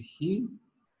feature here,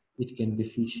 it can be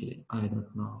feature, I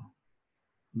don't know,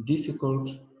 difficult,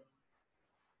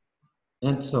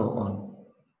 and so on.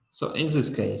 So in this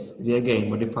case, we again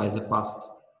modify the past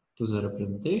to the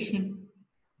representation,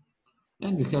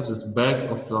 and we have this bag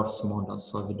of words model.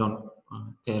 So we don't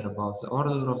care about the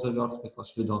order of the words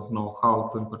because we don't know how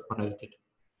to incorporate it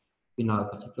in our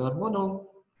particular model.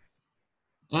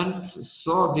 And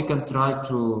so we can try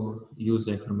to use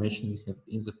the information we have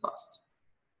in the past.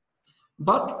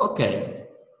 But okay,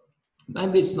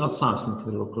 maybe it's not something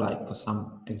we look like for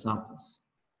some examples.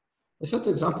 The first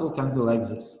example can be like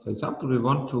this. For example, we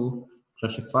want to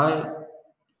classify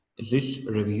this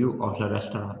review of the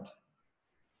restaurant.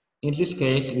 In this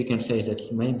case, we can say that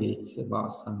maybe it's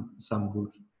about some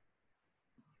good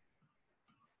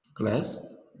class,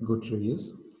 good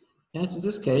reviews. And in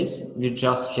this case, we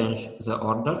just change the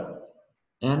order.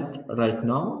 And right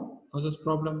now, for this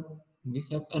problem, we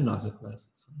have another class.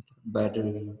 It's bad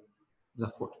review. The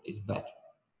food is bad.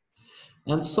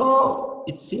 And so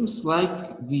it seems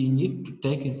like we need to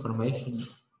take information,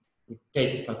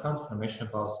 take into account information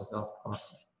about the verb order.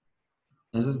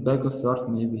 And this bag of words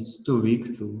maybe it's too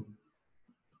weak to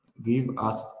give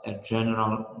us a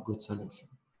general good solution.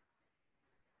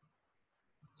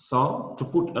 So to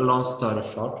put a long story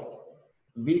short,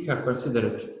 we have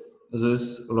considered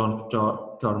this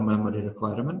long-term memory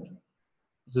requirement,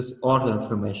 this order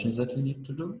information that we need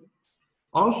to do.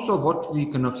 Also what we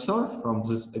can observe from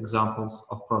these examples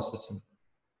of processing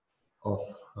of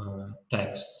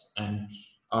text and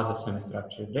other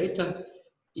semi-structured data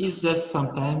is that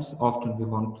sometimes often we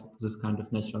want this kind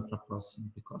of natural processing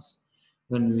because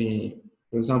when we,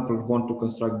 for example, want to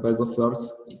construct bag of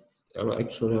words, it's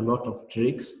actually a lot of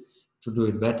tricks to do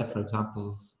it better. For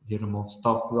example, we remove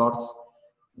stop words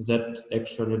that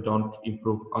actually don't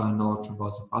improve our knowledge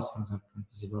about the past. For example,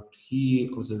 the word he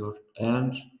or the word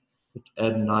and, it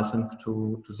add nothing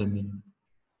to the meaning.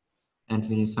 And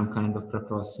we need some kind of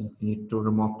preprocessing. We need to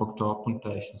remove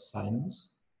punctuation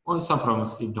signs. Or in some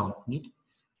problems we don't need.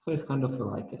 So it's kind of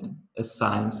like a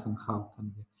science on how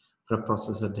can we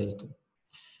preprocess the data.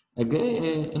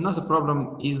 Again, another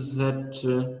problem is that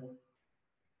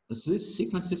these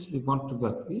sequences we want to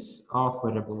work with are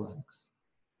variable lengths.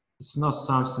 It's not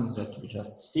something that we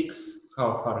just fix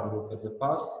how far we look at the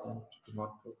past and we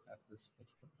want to have this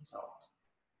particular result.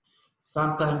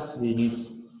 Sometimes we need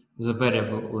the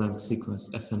variable length sequence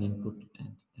as an input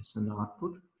and as an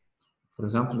output. For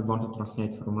example, we want to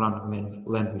translate from one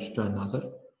language to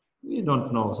another. We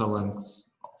don't know the length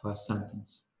of a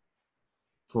sentence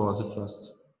for the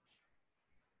first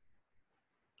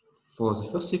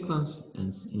sequence,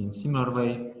 and in similar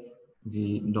way,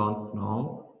 we don't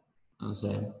know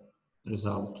the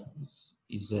result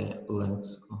is the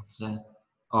length of the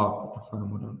output of our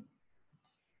model.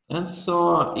 And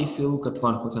so if you look at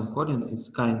one-hot encoding, it's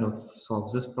kind of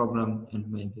solves this problem and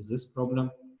maybe this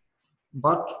problem.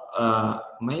 But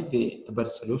maybe a better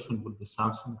solution would be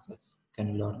something that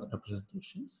can learn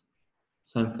representations,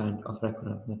 some kind of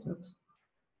recurrent networks.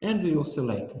 And we will see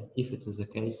later if it is the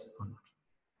case or not.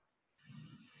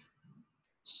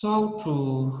 So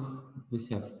we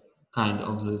have kind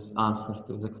of this answers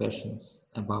to the questions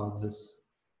about this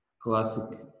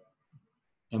classic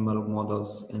ML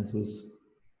models and this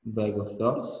bag of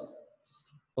words,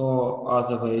 or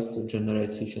other ways to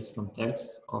generate features from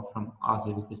text or from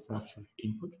other weakly structured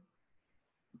input.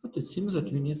 But it seems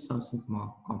that we need something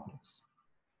more complex.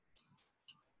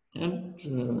 And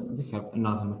we have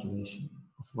another motivation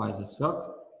of why this works,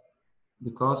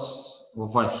 because, or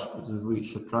why we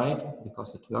should try it,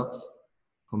 because it works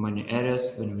for many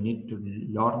areas when we need to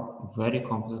learn very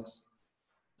complex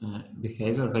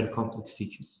behavior, very complex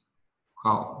features.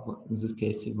 How, in this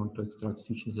case, we want to extract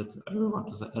features that are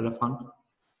relevant to the elephant,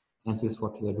 and this is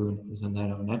what we are doing with the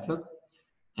neural network.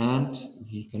 And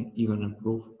we can even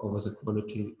improve over the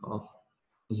quality of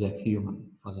the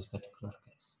human for this particular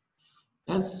case.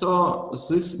 And so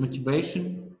this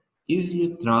motivation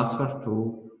easily transfers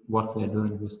to what we are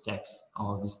doing with text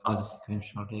or with other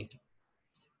sequential data.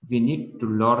 We need to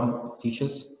learn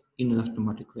features in an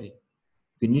automatic way.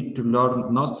 We need to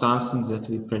learn not something that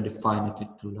we predefined it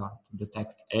to learn, to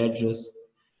detect edges,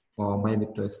 or maybe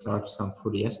to extract some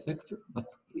Fourier spectrum, but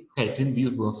okay, it will be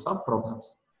useful in some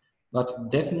problems, but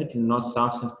definitely not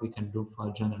something we can do for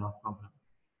a general problem.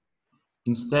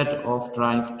 Instead of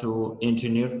trying to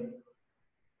engineer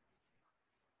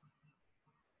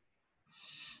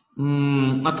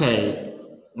okay,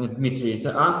 Dmitry,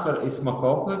 the answer is more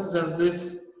complex than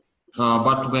this,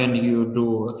 but when you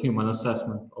do a human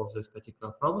assessment of this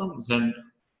particular problem, then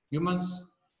humans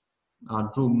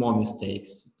do more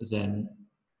mistakes than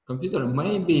computer.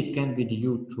 Maybe it can be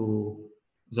due to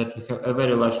that we have a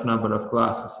very large number of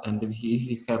classes, and if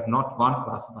we have not one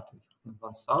class, but we have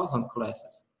 1,000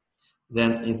 classes,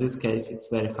 then in this case, it's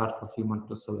very hard for human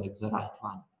to select the right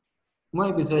one.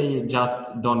 Maybe they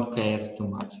just don't care too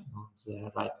much about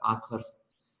the right answers.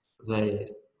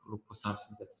 They look for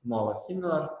something that's more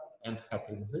similar and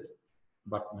happy with it.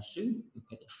 But machine,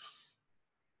 okay,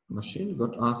 machine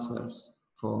got answers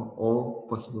for all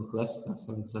possible classes and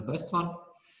select the best one.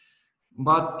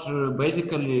 But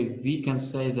basically, we can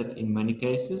say that in many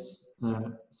cases,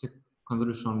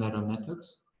 convolutional neural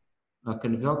networks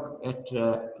can work at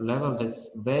a level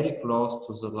that's very close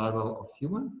to the level of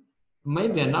human.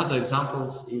 Maybe another example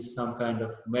is some kind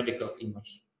of medical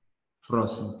image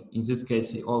processing. In this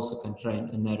case, we also can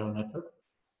train a neural network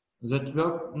that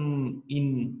work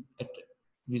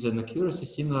with an accuracy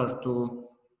similar to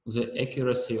the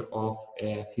accuracy of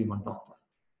a human doctor.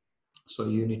 So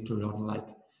you need to learn like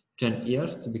 10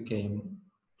 years to become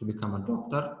a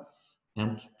doctor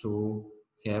and to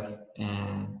have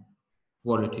a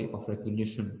quality of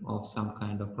recognition of some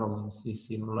kind of problems with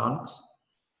your lungs.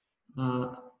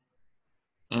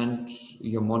 And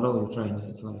your model, you train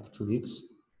it like 2 weeks,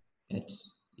 it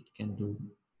can do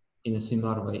in a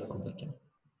similar way or better.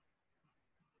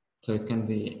 So it can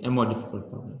be a more difficult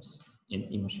problems in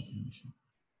image recognition.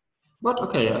 But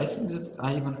okay, I think that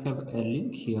I even have a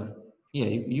link here. Yeah,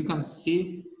 you can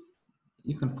see,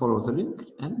 you can follow the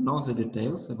link and know the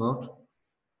details about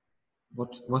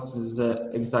what's the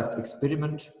exact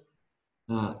experiment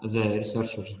the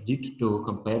researchers did to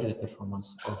compare the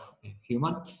performance of a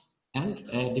human and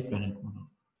a deep learning model.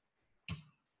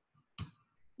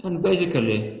 And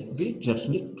basically, we just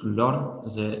need to learn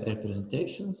the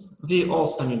representations. We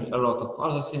also need a lot of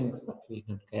other things, but we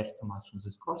don't care too much in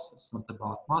this course. It's not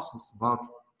about math, it's about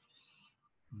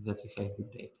that we have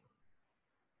big data.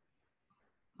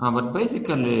 But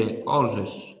basically, all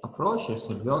these approaches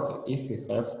will work if we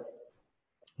have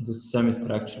this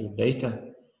semi-structured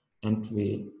data and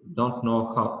we don't know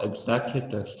how exactly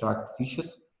to extract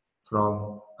features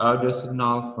from audio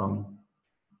signal, from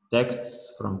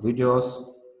texts, from videos,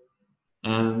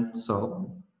 and so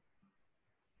on.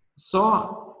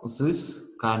 So this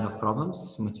kind of problems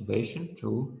is motivation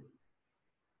to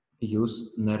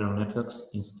use neural networks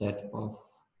instead of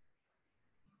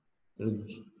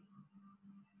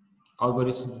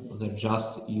algorithms that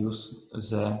just use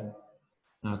the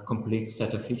complete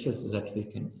set of features that we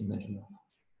can imagine of.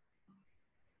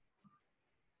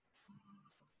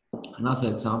 Another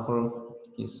example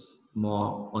is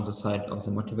more on the side of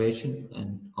the motivation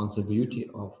and on the beauty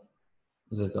of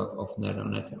the work of neural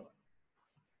network.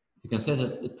 You can say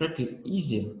that it's pretty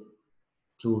easy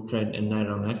to train a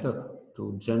neural network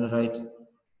to generate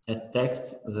a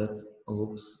text that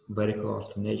looks very close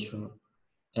to nature.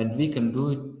 And we can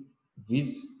do it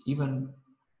with even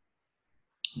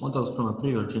models from a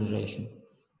previous generation.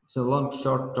 It's a long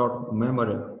short-term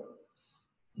memory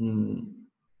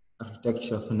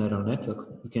architecture of a neural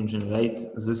network. We can generate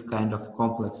this kind of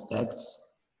complex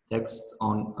texts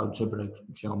on algebraic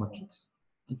geometries.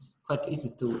 It's quite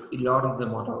easy to learn the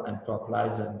model and to apply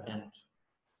them, and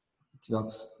it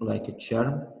works like a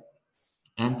charm.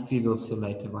 And we will see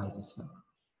later why this works.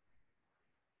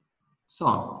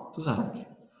 So, to that,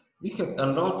 we have a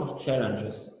lot of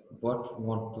challenges what we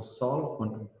want to solve,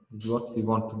 what we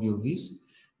want to deal with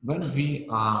when we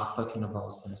are talking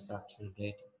about semi-structured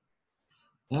data.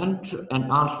 And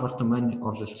an answer to many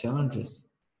of the challenges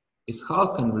is how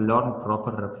can we learn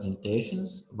proper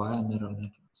representations via neural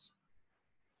networks.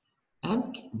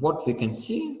 And what we can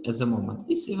see at the moment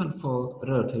is even for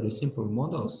relatively simple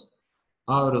models,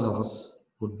 our results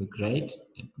would be great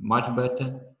and much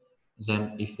better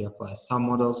than if we apply some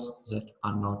models that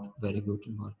are not very good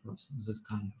about processing this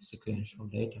kind of sequential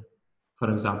data.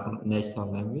 For example,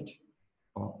 natural language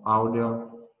or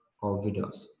audio or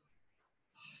videos.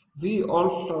 We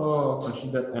also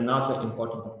consider another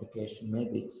important application.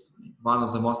 Maybe it's one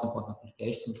of the most important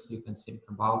applications you can think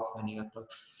about when you are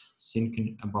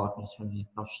thinking about natural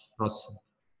language processing.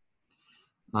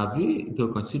 We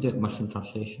will consider machine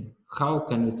translation. How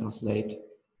can we translate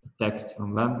a text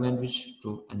from one language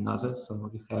to another? So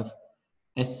we have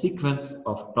a sequence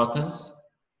of tokens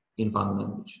in one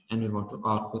language, and we want to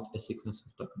output a sequence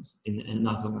of tokens in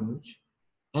another language.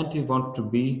 And we want to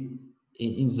be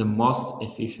in the most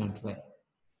efficient way.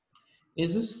 In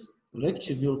this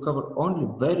lecture, we will cover only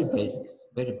very basic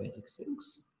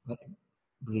things,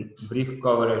 very brief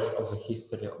coverage of the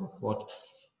history of what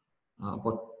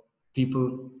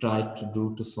people try to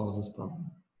do to solve this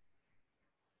problem.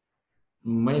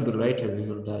 Maybe later we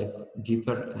will dive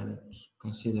deeper and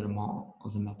consider more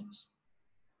of the methods.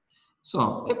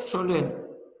 So actually,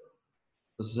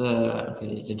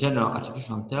 the general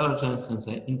artificial intelligence and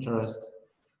the interest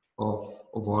of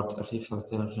what artificial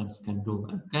intelligence can do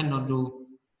and cannot do,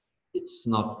 it's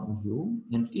not new.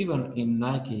 And even in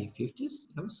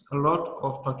 1950s, there was a lot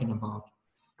of talking about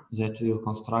that we will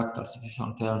construct artificial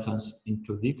intelligence in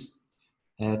 2 weeks,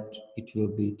 and it will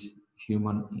beat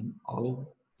human in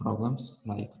all problems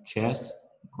like chess,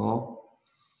 Go,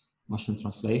 machine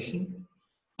translation.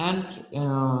 And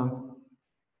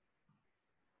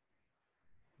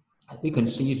we can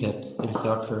see that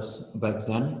researchers back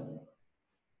then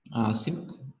think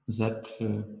that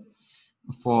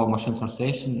for machine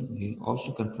translation, we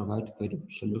also can provide a very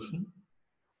good solution.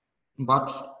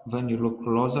 But when you look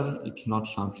closer, it's not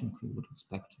something we would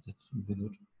expect that would be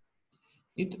good.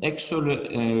 It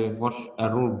actually was a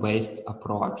rule-based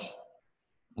approach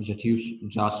that used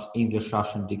just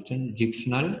English-Russian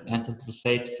dictionary, and to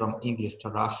translate from English to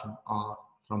Russian or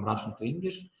from Russian to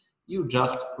English, you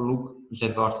just look the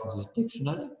words in the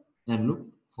dictionary and look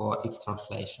for its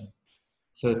translation.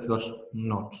 So it was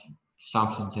not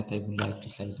something that I would like to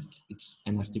say that it's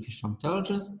an artificial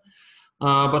intelligence,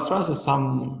 but rather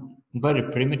some very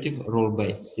primitive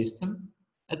rule-based system.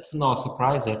 It's no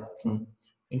surprise that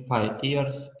in 5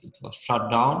 years it was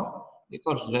shut down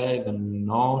because there were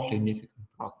no significant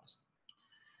progress.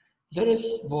 There is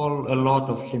a lot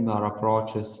of similar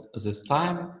approaches this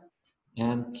time,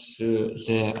 and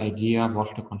the idea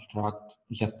was to construct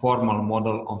the formal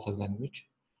model of the language.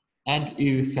 And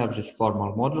if we have this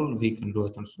formal model, we can do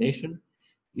a translation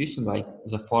using like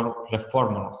the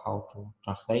formula how to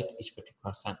translate each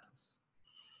particular sentence.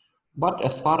 But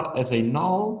as far as I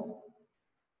know,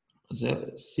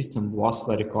 the system was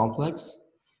very complex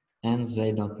and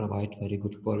they don't provide very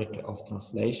good quality of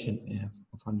translation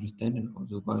of understanding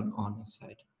what is going on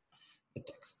inside the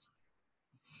text.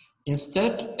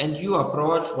 Instead, a new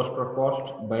approach was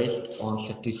proposed based on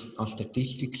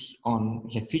statistics, on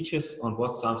the features, on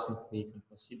what something we can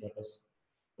consider as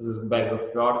this bag of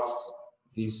words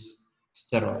with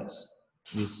steroids,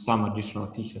 with some additional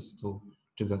features to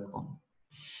work on.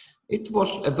 It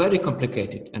was a very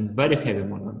complicated and very heavy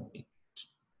model. It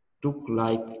took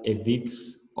like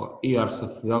weeks or years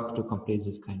of work to complete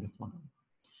this kind of model.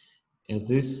 As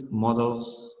these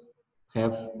models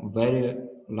have very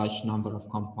large number of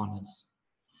components,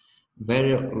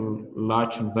 very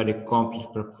large and very complex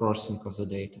processing of the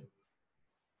data.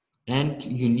 And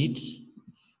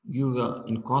you are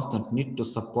in constant need to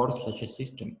support such a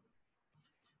system.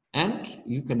 And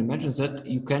you can imagine that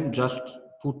you can just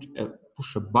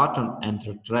push a button and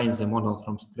retrain the model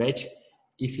from scratch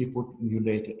if you put new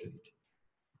data to it.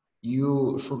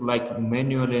 You should like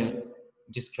manually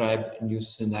describe new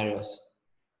scenarios,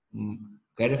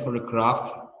 carefully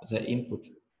craft the input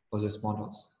of these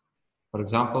models. For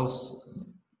example,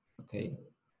 okay,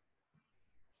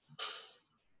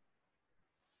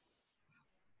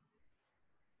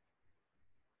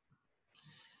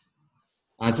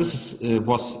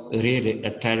 Was really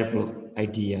a terrible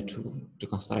idea to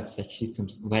construct such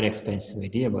systems, very expensive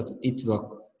idea, but it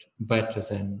worked better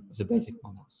than the basic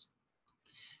models.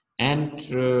 And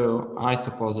I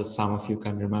suppose that some of you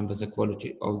can remember the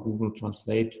quality of Google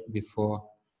Translate before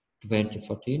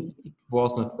 2014. It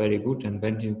was not very good, and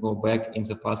when you go back in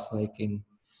the past, like in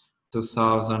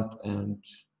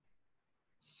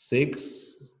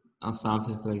 2006 or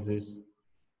something like this,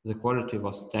 the quality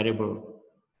was terrible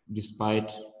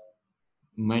despite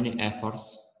many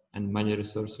efforts and many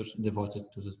resources devoted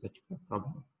to this particular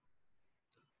problem.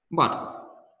 But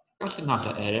just in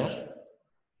other areas,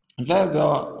 there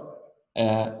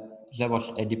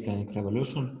was a deep learning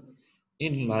revolution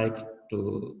in like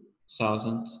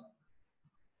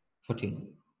 2014.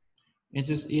 In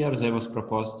this year, there was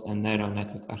proposed a neural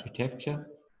network architecture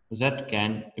that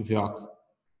can work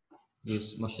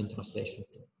with machine translation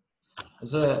too.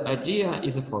 The idea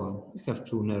is the following. We have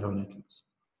two neural networks.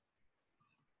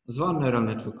 The one neural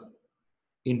network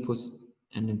inputs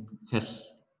and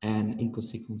has an input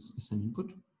sequence as an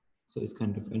input. So it's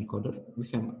kind of encoder. We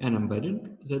have an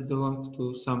embedding that belongs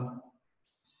to some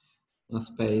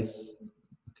space,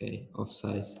 okay, of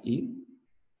size E.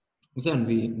 Then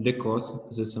we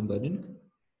decode this embedding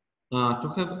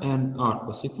to have an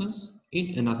output sequence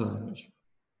in another language.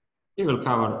 We will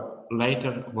cover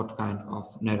later what kind of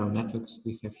neural networks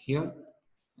we have here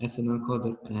as an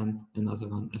encoder and another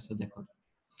one as a decoder.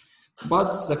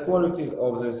 But the quality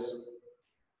of this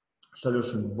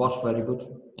solution was very good,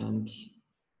 and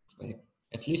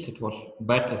at least it was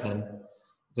better than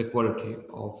the quality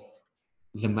of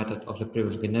the method of the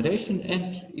previous generation,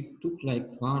 and it took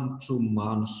like 1-2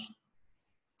 months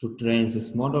to train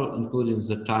this model, including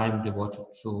the time devoted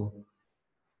to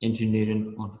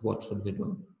engineering on what should we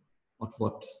do,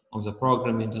 what on the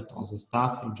programming, that all the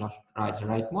stuff. You just write the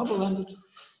right model and it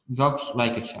works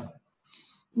like a charm.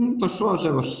 For sure,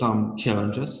 there were some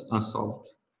challenges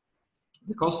unsolved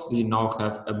because we now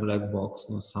have a black box,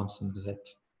 not something that,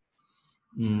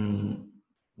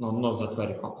 not that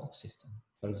very complex system.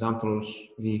 For example,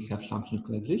 we have something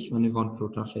like this. When we want to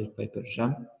translate paper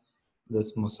jam,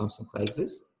 that's more something like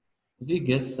this. We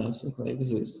get something like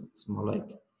this. It's more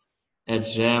like a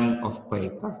jam of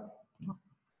paper.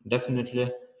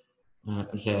 Definitely,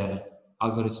 the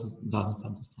algorithm doesn't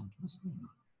understand what's going on.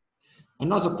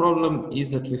 Another problem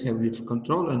is that we have little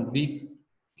control, and we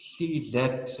see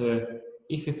that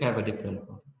if you have a deep learning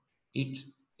model, it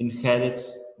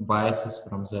inherits biases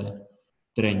from the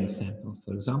training sample.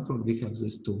 For example, we have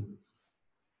these two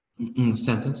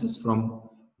sentences from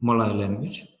Malay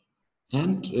language.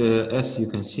 And as you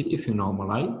can see, if you know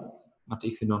Malay, but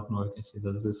if you don't know, you can see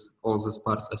that all these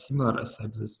parts are similar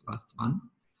except this last one,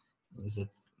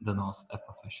 that denotes a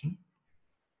profession.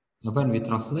 Now, when we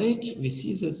translate, we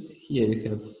see that here we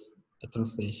have a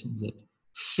translation that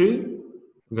she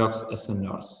works as a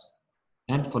nurse.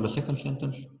 And for the second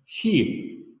sentence,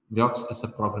 he works as a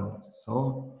programmer.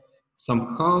 So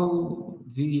somehow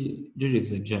we derive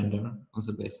the gender on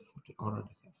the basis of what we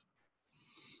already have.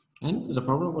 And the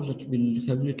problem was that we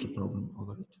have little problem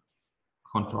over it,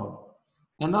 control.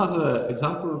 Another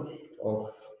example of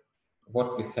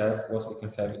what we can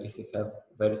have if we have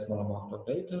very small amount of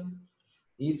data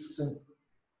is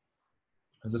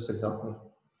this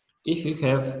example. If you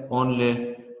have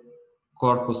only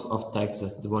corpus of text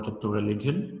that's devoted to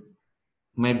religion,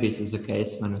 maybe it is the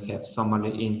case when we have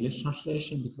Somali English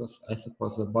translation, because I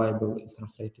suppose the Bible is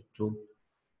translated to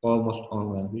almost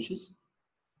all languages.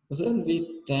 Then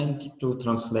we tend to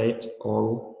translate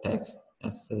all text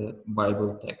as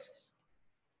Bible texts.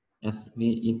 As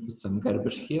we input some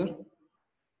garbage here,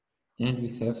 and we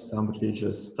have some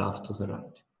religious stuff to the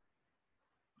right.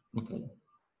 Okay.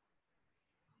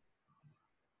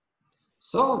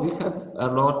 So we have a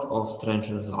lot of strange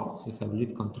results. We have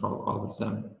little control over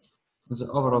them. The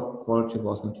overall quality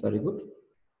was not very good.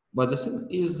 But the thing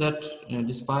is that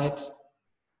despite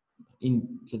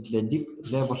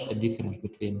there was a difference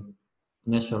between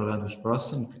natural language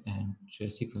processing and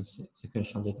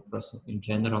sequential data processing in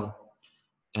general,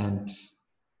 and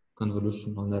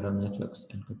convolutional neural networks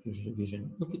and computer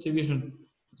vision. Computer vision,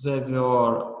 they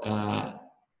were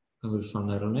convolutional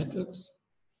neural networks.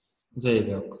 They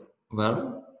work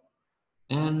well,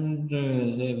 and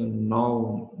there were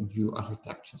no new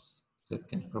architectures that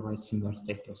can provide similar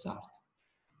state of the art.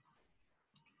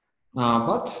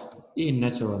 But in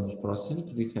natural language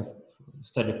processing, we have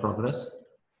steady progress,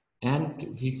 and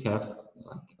we have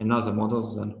another model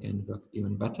that can work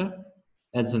even better.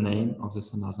 As the name of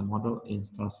this another model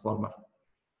is transformer.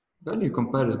 When you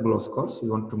compare the BLEU scores, we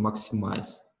want to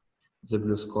maximize the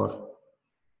BLEU score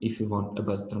if you want a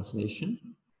better translation.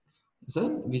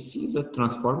 Then we see that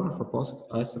transformer proposed,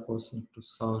 I suppose, in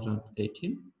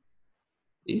 2018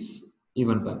 is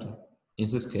even better. In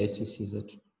this case, we see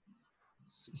that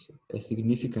a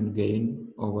significant gain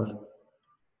over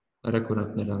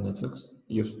recurrent neural networks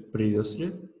used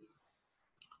previously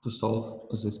to solve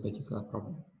this particular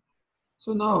problem.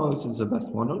 So now this is the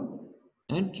best model,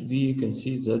 and we can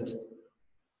see that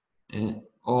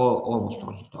almost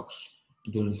all the talks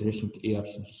during the recent years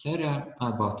in this area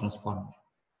are about transformer.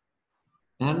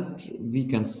 And we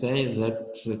can say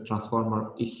that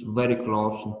transformer is very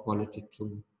close in quality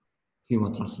to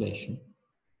human translation.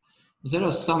 There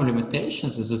are some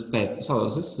limitations in this paper. So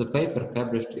this is a paper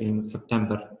published in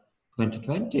September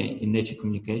 2020 in Nature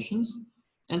Communications,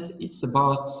 and it's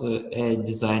about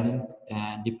designing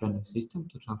a deep learning system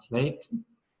to translate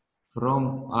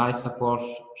from, I suppose,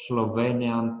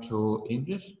 Slovenian to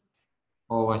English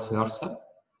or vice versa.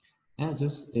 And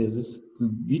this is this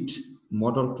bit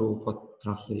model for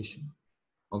translation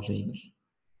of the image.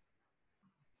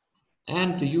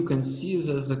 And you can see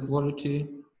that the quality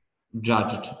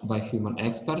judged by human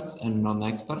experts and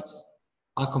non-experts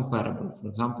are comparable. For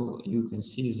example, you can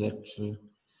see that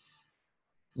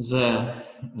the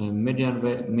median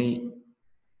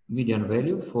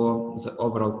value for the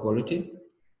overall quality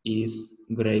is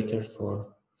greater for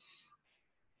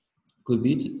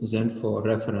qubit than for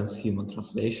reference human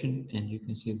translation, and you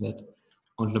can see that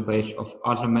on the basis of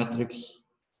other metrics,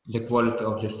 the quality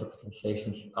of these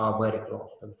translations are very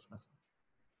close to each other.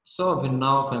 So we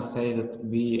now can say that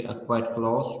we are quite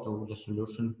close to the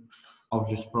solution of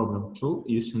this problem too,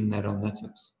 using neural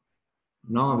networks.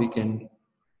 Now we can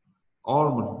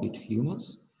almost beat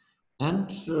humans, and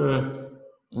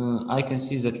I can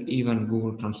see that even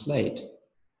Google Translate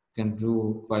can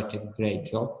do quite a great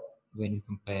job when you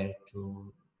compare it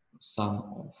to some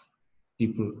of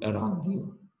people around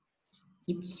you.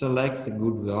 It selects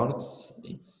good words,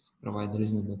 it provides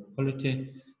reasonable quality.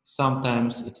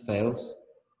 Sometimes it fails,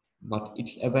 but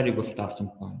it's a very good starting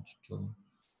point to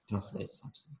translate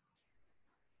something.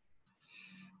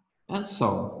 And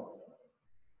so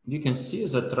we can see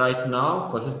that right now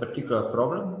for this particular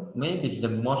problem, maybe it's the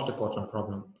most important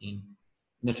problem in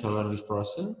natural language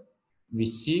processing, we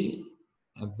see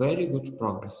a very good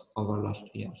progress over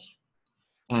last years.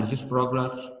 And this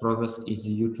progress is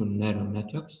due to neural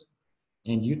networks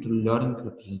and due to learning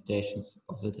representations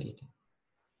of the data.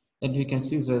 And we can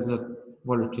see that the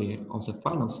quality of the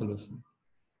final solution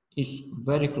is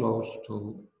very close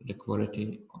to the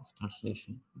quality of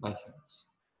translation by humans.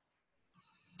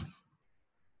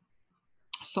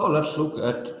 So let's look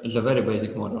at the very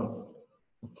basic model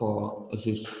for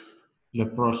this, the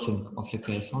processing of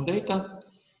sequential data.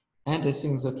 And I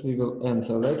think that we will end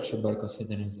the lecture by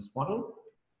considering this model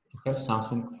to have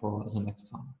something for the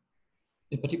next one.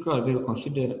 In particular, we will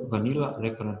consider vanilla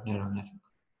recurrent neural network,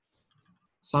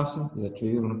 something that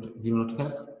we will not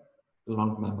have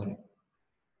long memory.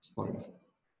 Spoiler.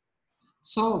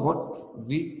 So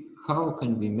how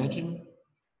can we imagine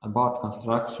about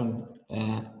construction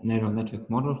a neural network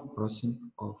model processing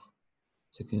of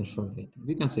sequential data?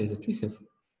 We can say that we have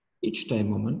each time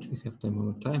moment, we have time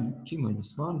moment time t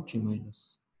minus 1, t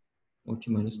minus, or t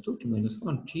minus 2, t minus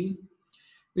 1, t.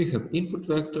 We have input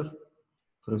vector.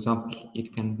 For example,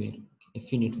 it can be a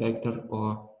finite vector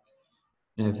or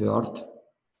a word.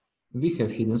 We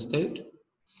have hidden state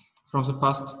from the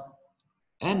past,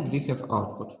 and we have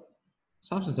output,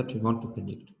 something that we want to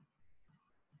predict.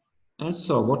 And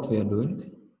so what we are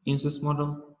doing in this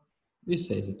model, we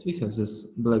say that we have this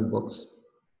black box,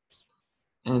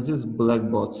 and this black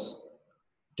box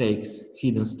takes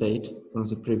hidden state from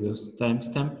the previous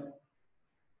timestamp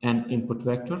and input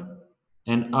vector,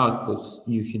 and outputs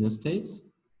new hidden states,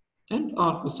 and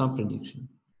outputs some prediction.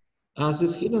 And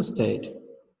this hidden state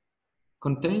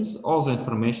contains all the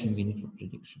information we need for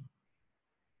prediction.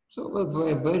 So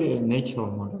a very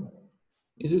natural model.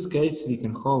 In this case, we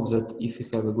can hope that if we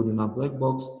have a good enough black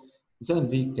box, then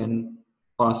we can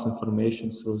pass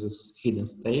information through this hidden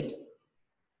state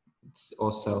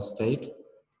or cell state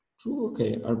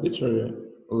to arbitrary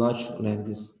large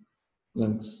lengths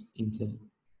in the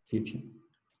future,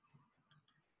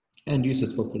 and use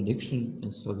it for prediction.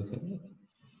 And so we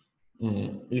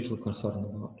have little concern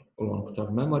about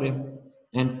long-term memory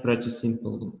and pretty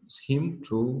simple scheme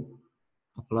to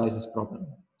apply this problem.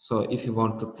 So if you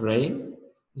want to train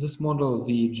this model,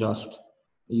 we just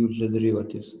use the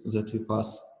derivatives that we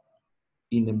pass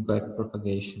in a back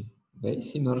propagation, very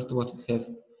similar to what we have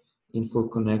in full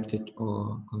connected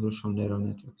or convolutional neural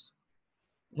networks.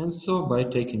 And so by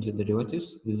taking the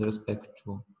derivatives with respect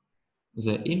to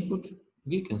the input,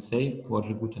 we can say what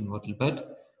is good and what is bad,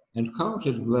 and how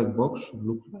this black box should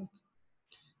look like.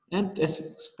 And as we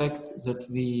expect that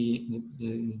this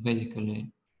is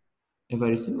basically a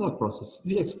very similar process,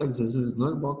 we expect that this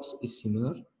black box is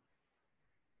similar.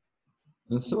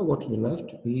 And so what we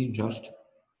left, we just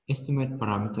estimate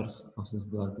parameters of this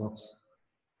black box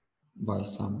by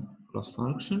some loss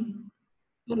function.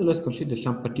 And let's consider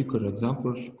some particular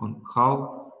examples on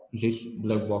how this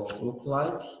black box looks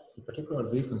like. In particular,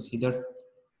 we consider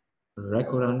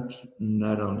recurrent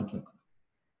neural network,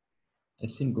 a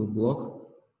single block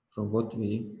from what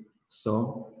we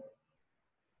saw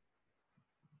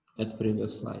at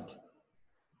previous slide.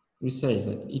 We say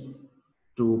that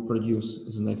to produce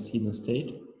the next hidden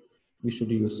state, we should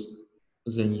use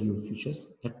the new features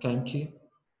at time t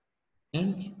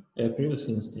and a previous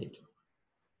hidden state.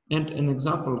 And an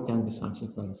example can be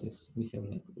something like this. We have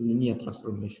like linear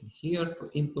transformation here for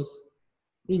inputs,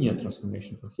 linear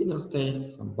transformation for hidden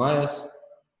states, some bias,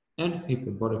 and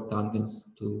hyperbolic tangents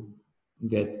to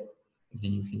get the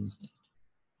new hidden state.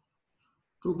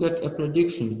 To get a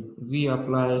prediction, we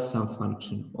apply some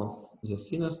function of this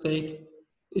hidden state.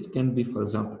 It can be, for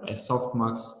example, a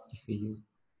softmax if we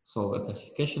solve a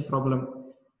classification problem,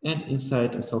 and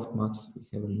inside a softmax we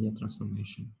have a linear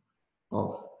transformation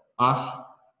of hash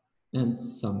and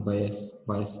some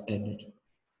bias added.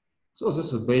 So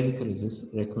this is basically this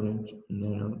recurrent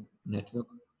neural network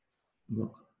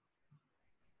block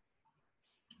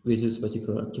with these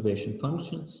particular activation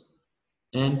functions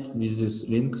and with these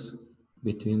links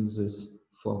between these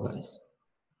four guys.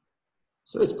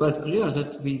 So it's quite clear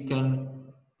that we can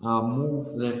move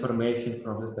the information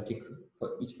from this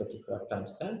for each particular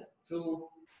timestamp to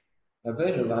a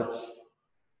very large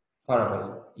far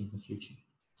away in the future.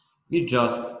 We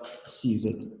just see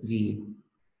that we,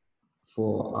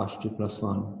 for ht plus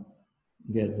 1,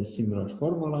 get the similar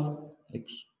formula,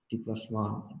 xt plus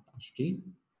 1 and ht,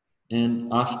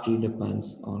 and ht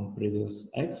depends on previous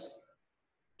x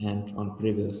and on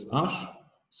previous hash.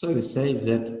 So we say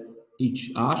that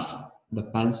each hash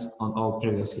depends on all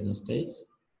previous hidden states,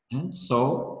 and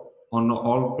so on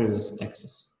all previous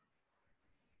x's.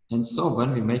 And so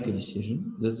when we make a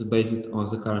decision that's based on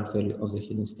the current value of the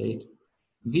hidden state,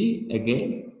 we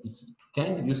again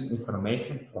can use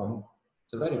information from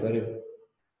the very, very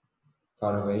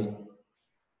far away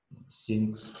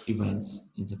things, events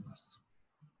in the past.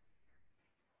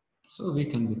 So we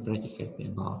can be pretty happy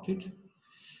about it.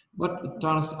 But it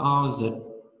turns out that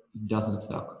it doesn't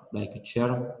work like a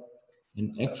charm,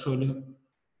 and actually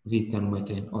we can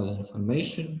maintain all the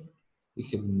information. We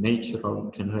have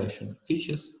natural generation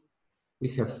features. We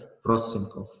have processing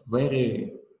of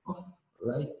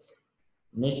like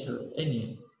nature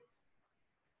any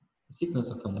sequence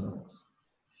of analytes.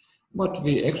 But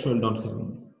we actually don't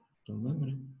have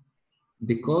memory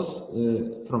because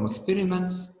from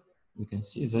experiments we can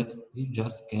see that we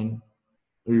just can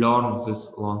learn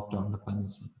this long-term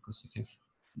dependency because we have to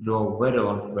go very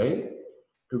long way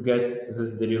to get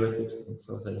these derivatives, and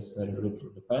so there is very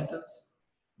little dependence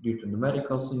due to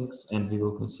numerical things, and we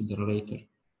will consider later.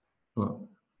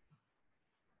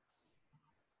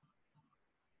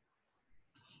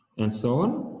 And so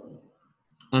on.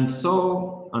 And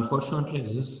so, unfortunately,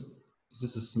 this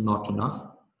is not enough,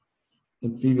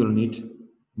 and we will need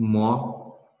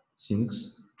more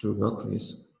things to work with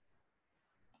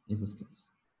in this case.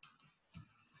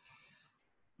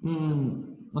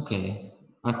 Okay,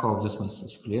 I hope this message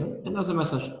is clear. Another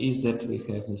message is that we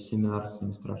have the similar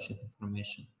semi-structured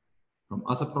information from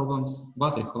other problems,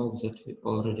 but I hope that we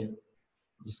already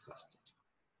discussed it.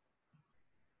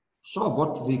 So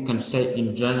what we can say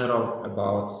in general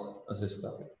about this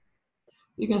topic?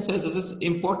 We can say that this is an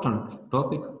important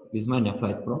topic with many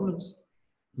applied problems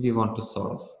we want to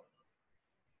solve.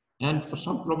 And for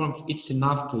some problems, it's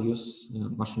enough to use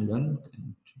machine learning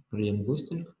and gradient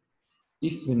boosting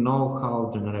if we know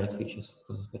how to generate features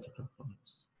for these particular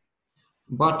problems.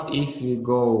 But if we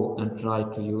go and try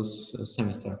to use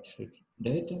semi-structured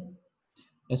data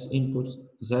as input,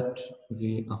 that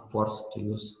we are forced to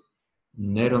use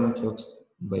neural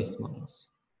networks-based models.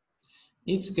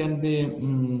 It can be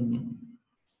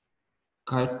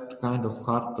kind of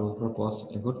hard to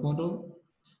propose a good model,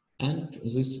 and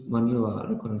this vanilla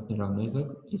recurrent neural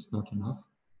network is not enough.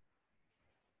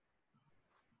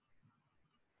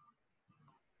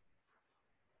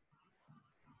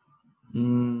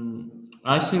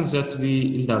 I think that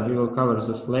we will cover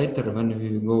this later when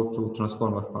we go to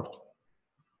transformer part.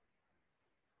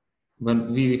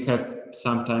 When we have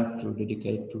some time to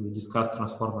dedicate to discuss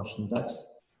transformers in depth,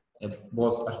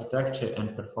 both architecture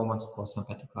and performance for some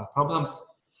particular problems.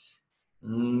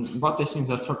 But I think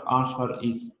the short answer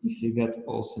is if you get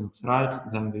all things right,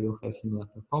 then we will have similar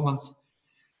performance.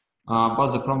 But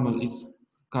the problem is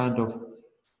kind of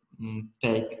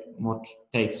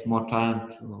takes more time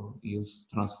to use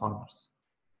transformers,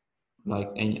 like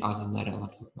any other neural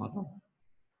network model.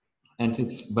 And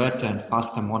it's better and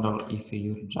faster model if you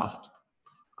use just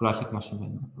classic machine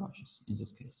learning approaches in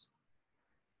this case.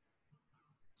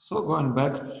 So going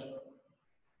back,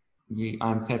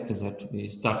 I'm happy that we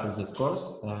started this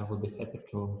course. I will be happy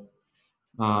to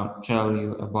tell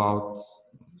you about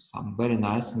some very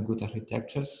nice and good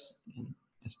architectures,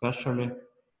 especially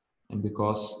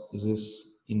because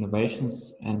these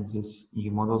innovations and these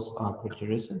new models are pretty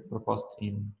recent, proposed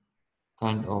in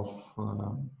kind of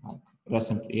like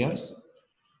recent years.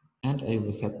 And I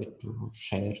will be happy to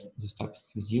share this topic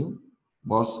with you,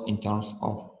 both in terms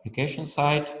of application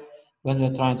side, when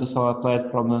we're trying to solve applied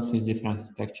problems with different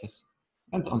architectures,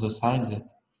 and on the side that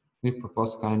we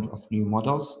propose kind of new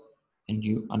models and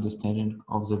new understanding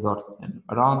of the world and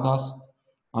around us.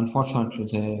 Unfortunately,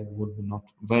 there would be not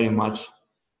very much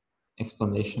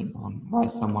explanation on why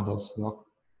some models work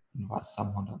and why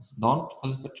some models don't for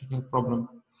this particular problem.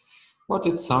 But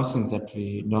it's something that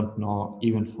we don't know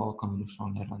even for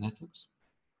convolutional neural networks.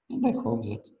 And I hope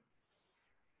that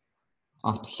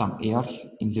after some years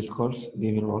in this course,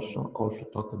 we will also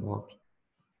talk about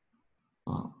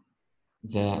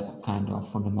the kind of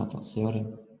fundamental theory,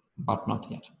 but not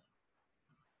yet.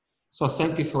 So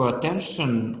thank you for your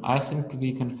attention. I think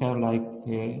we can have like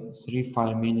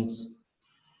 3-5 minutes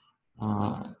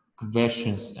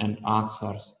questions and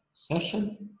answers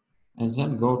session, and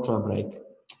then go to a break.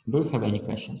 Do you have any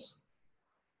questions?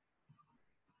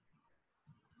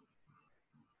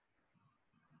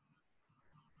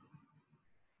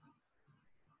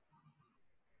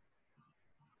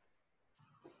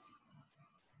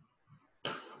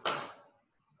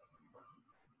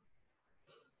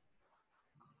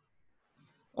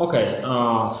 Okay,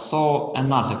 so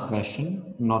another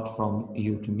question, not from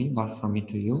you to me, but from me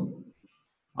to you.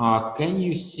 Can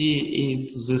you see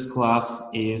if this class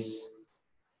is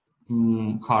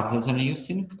harder than you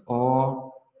think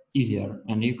or easier?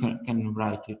 And you can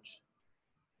write it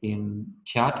in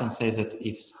chat and say that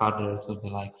if it's harder, it will be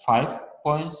like 5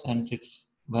 points, and it's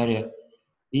very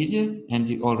easy, and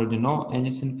you already know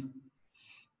anything,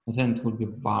 then it will be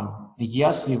 1.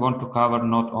 Yes, we want to cover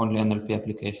not only NLP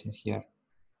applications here.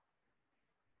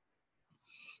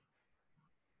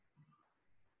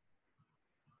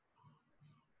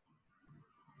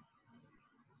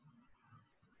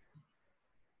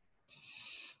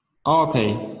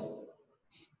 Okay.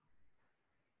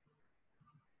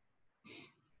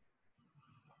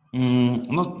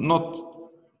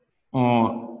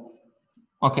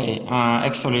 Okay,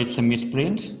 actually it's a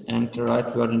misprint, and the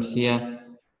right wording here,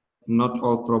 not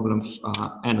all problems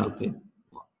are NLP.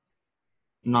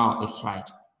 No, it's right.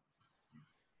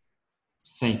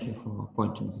 Thank you for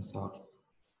pointing this out.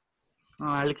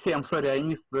 Alexey, I'm sorry, I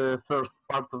missed the first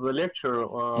part of the lecture.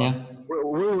 Yeah.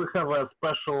 Will we have a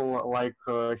special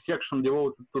section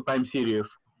devoted to time series?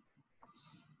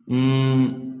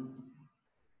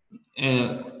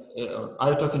 Are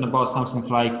you talking about something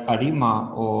like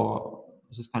ARIMA or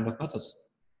this kind of methods?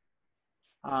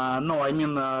 No, I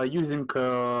mean using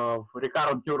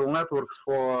recurrent neural networks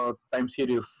for time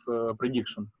series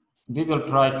prediction. We will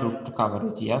try to cover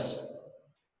it, yes.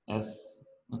 Yes.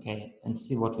 Okay, and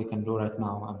see what we can do right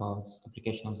now about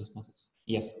application of these methods.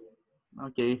 Yes.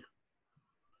 Okay.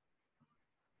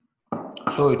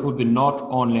 So it would be not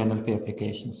only NLP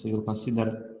applications. We will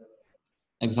consider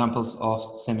examples of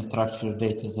semi-structured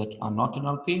data that are not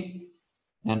NLP.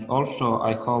 And also,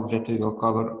 I hope that we will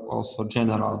cover also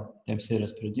general time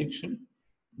series prediction,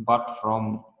 but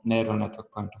from neural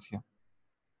network point of view.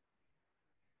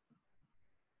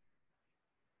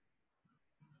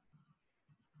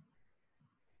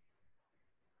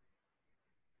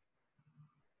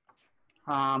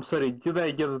 I'm sorry, did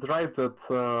I get it right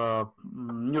that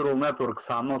neural networks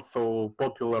are not so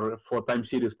popular for time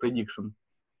series prediction?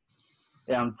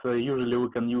 And usually we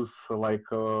can use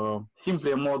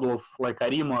simpler models like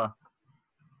ARIMA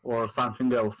or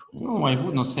something else. No, I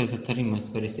would not say that ARIMA is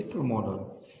a very simple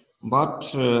model, but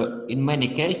in many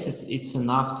cases it's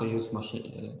enough to use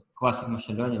classic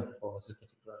machine learning for these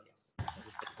particular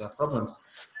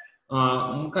problems.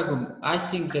 I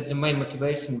think that the main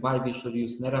motivation why we should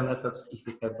use neural networks, if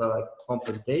we have like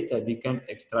complex data, we can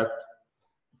extract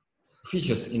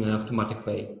features in an automatic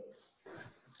way.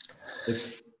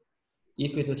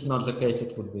 If it is not the case,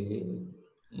 it would be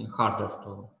harder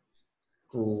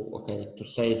to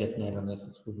say that neural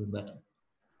networks would be better.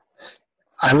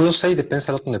 I will say it depends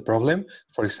a lot on the problem.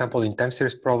 For example, in time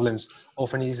series problems,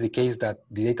 often it is the case that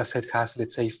the data set has,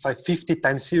 let's say, 50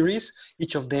 time series,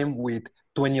 each of them with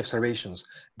 20 observations.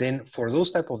 Then for those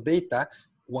type of data,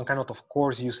 one cannot, of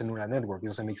course, use a neural network. It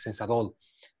doesn't make sense at all.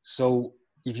 So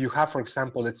if you have, for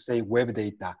example, let's say web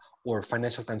data or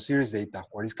financial time series data,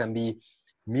 where this can be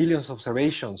millions of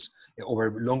observations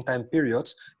over long time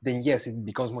periods, then yes, it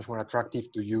becomes much more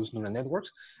attractive to use neural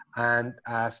networks. And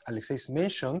as Alexei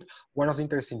mentioned, one of the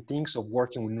interesting things of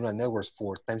working with neural networks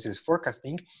for time series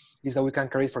forecasting is that we can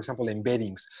create, for example,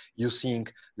 embeddings using,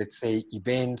 let's say,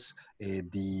 events,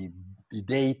 the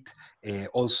date,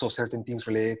 also certain things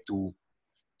related to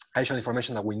additional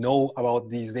information that we know about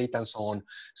these data and so on.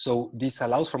 So this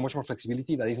allows for much more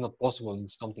flexibility that is not possible in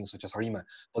something such as ARIMA,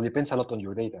 but depends a lot on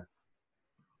your data.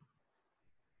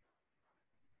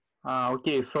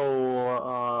 Okay,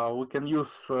 so we can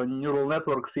use neural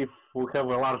networks if we have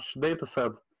a large data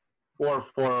set, or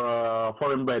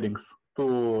for embeddings,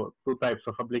 two types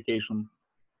of application.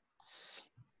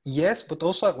 Yes, but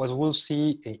also as we'll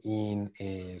see in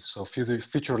so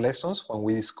future lessons when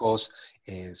we discuss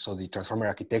so the transformer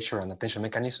architecture and attention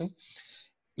mechanism.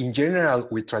 In general,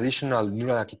 with traditional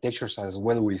neural architectures as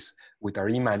well with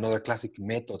ARIMA and other classic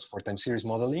methods for time series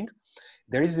modeling,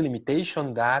 there is a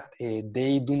limitation that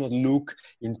they do not look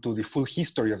into the full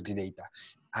history of the data.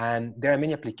 And there are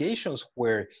many applications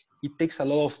where it takes a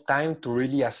lot of time to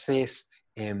really assess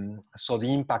so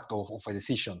the impact of a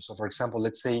decision. So for example,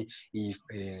 let's say if,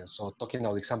 so talking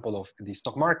about the example of the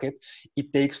stock market,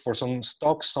 it takes for some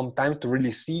stocks some time to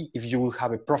really see if you will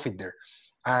have a profit there.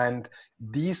 And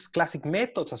these classic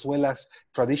methods, as well as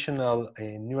traditional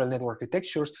neural network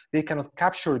architectures, they cannot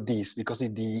capture this because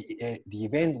the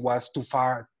event was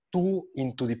too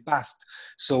into the past.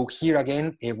 So here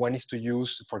again, one is to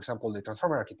use, for example, the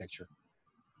transformer architecture.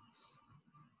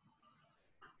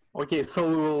 Okay, so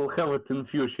we will have it in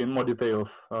future in more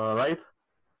details, right?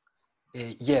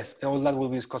 Yes, all that will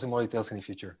be discussed in more details in the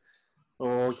future.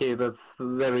 Okay, that's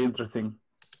very interesting.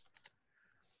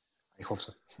 I hope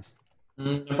so.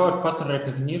 About pattern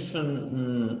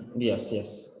recognition,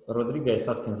 yes. Rodrigo is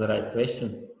asking the right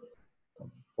question.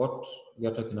 What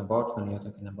you're talking about when you're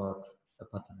talking about a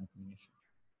pattern recognition?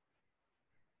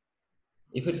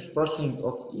 If it is processing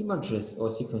of images or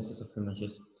sequences of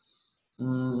images,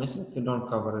 I think we don't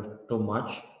cover it too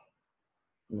much.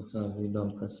 Because we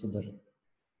don't consider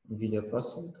video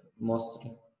processing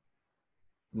mostly.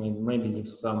 Maybe leave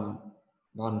some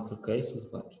one or two cases,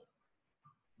 but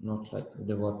not like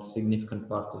the what significant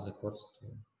part of the course to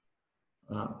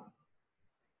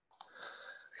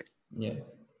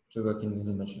to working with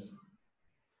images.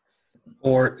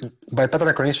 Or by pattern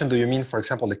recognition, do you mean, for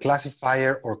example, the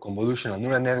classifier or convolutional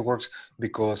neural networks?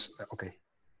 Because, okay.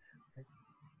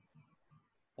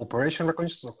 Operation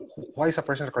recognition, why is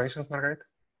operation recognition, Margaret?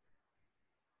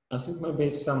 I think maybe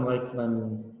it's some like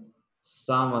when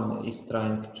someone is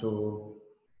trying to,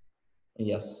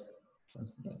 yes,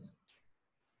 something else.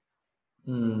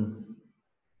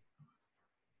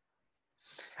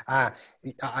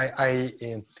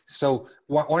 So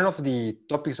one of the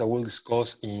topics I will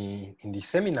discuss in the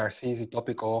seminars is the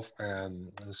topic of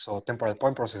so temporal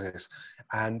point processes,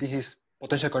 and this is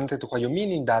potentially connected to what you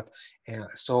mean in that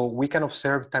so we can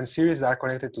observe time series that are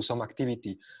connected to some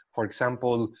activity. For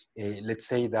example, let's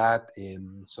say that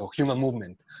so human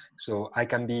movement. So I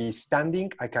can be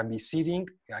standing, I can be sitting,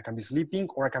 I can be sleeping,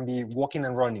 or I can be walking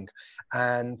and running,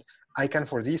 and I can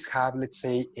for this have, let's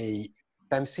say, a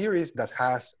time series that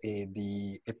has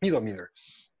the pedometer.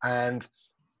 And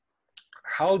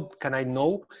how can I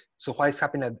know so what is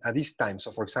happening at this time?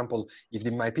 So for example, if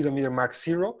my pedometer marks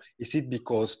 0, is it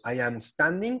because I am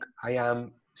standing, I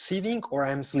am sitting, or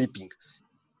I am sleeping?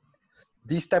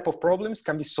 These type of problems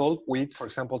can be solved with, for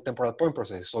example, temporal point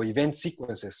processes, so event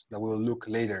sequences that we'll look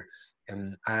later.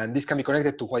 And this can be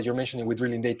connected to what you're mentioning with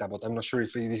drilling data, but I'm not sure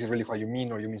if this is really what you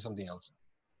mean or you mean something else.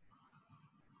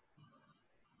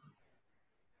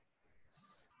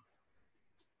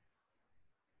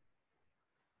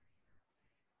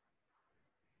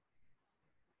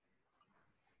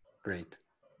 Great.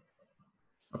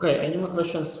 Okay, any more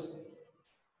questions?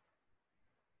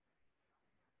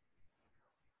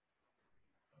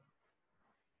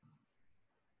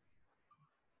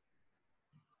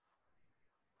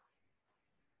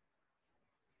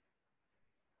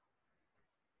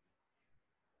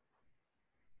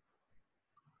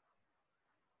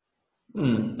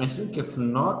 I think if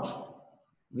not,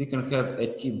 we can have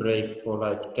a tea break for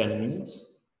like 10 minutes,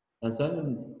 and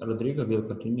then Rodrigo will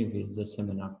continue with the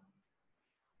seminar.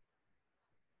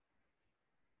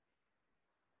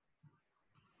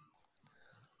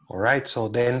 All right, so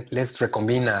then let's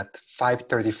reconvene at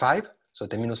 5:35, so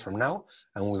 10 minutes from now,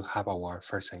 and we'll have our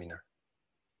first seminar.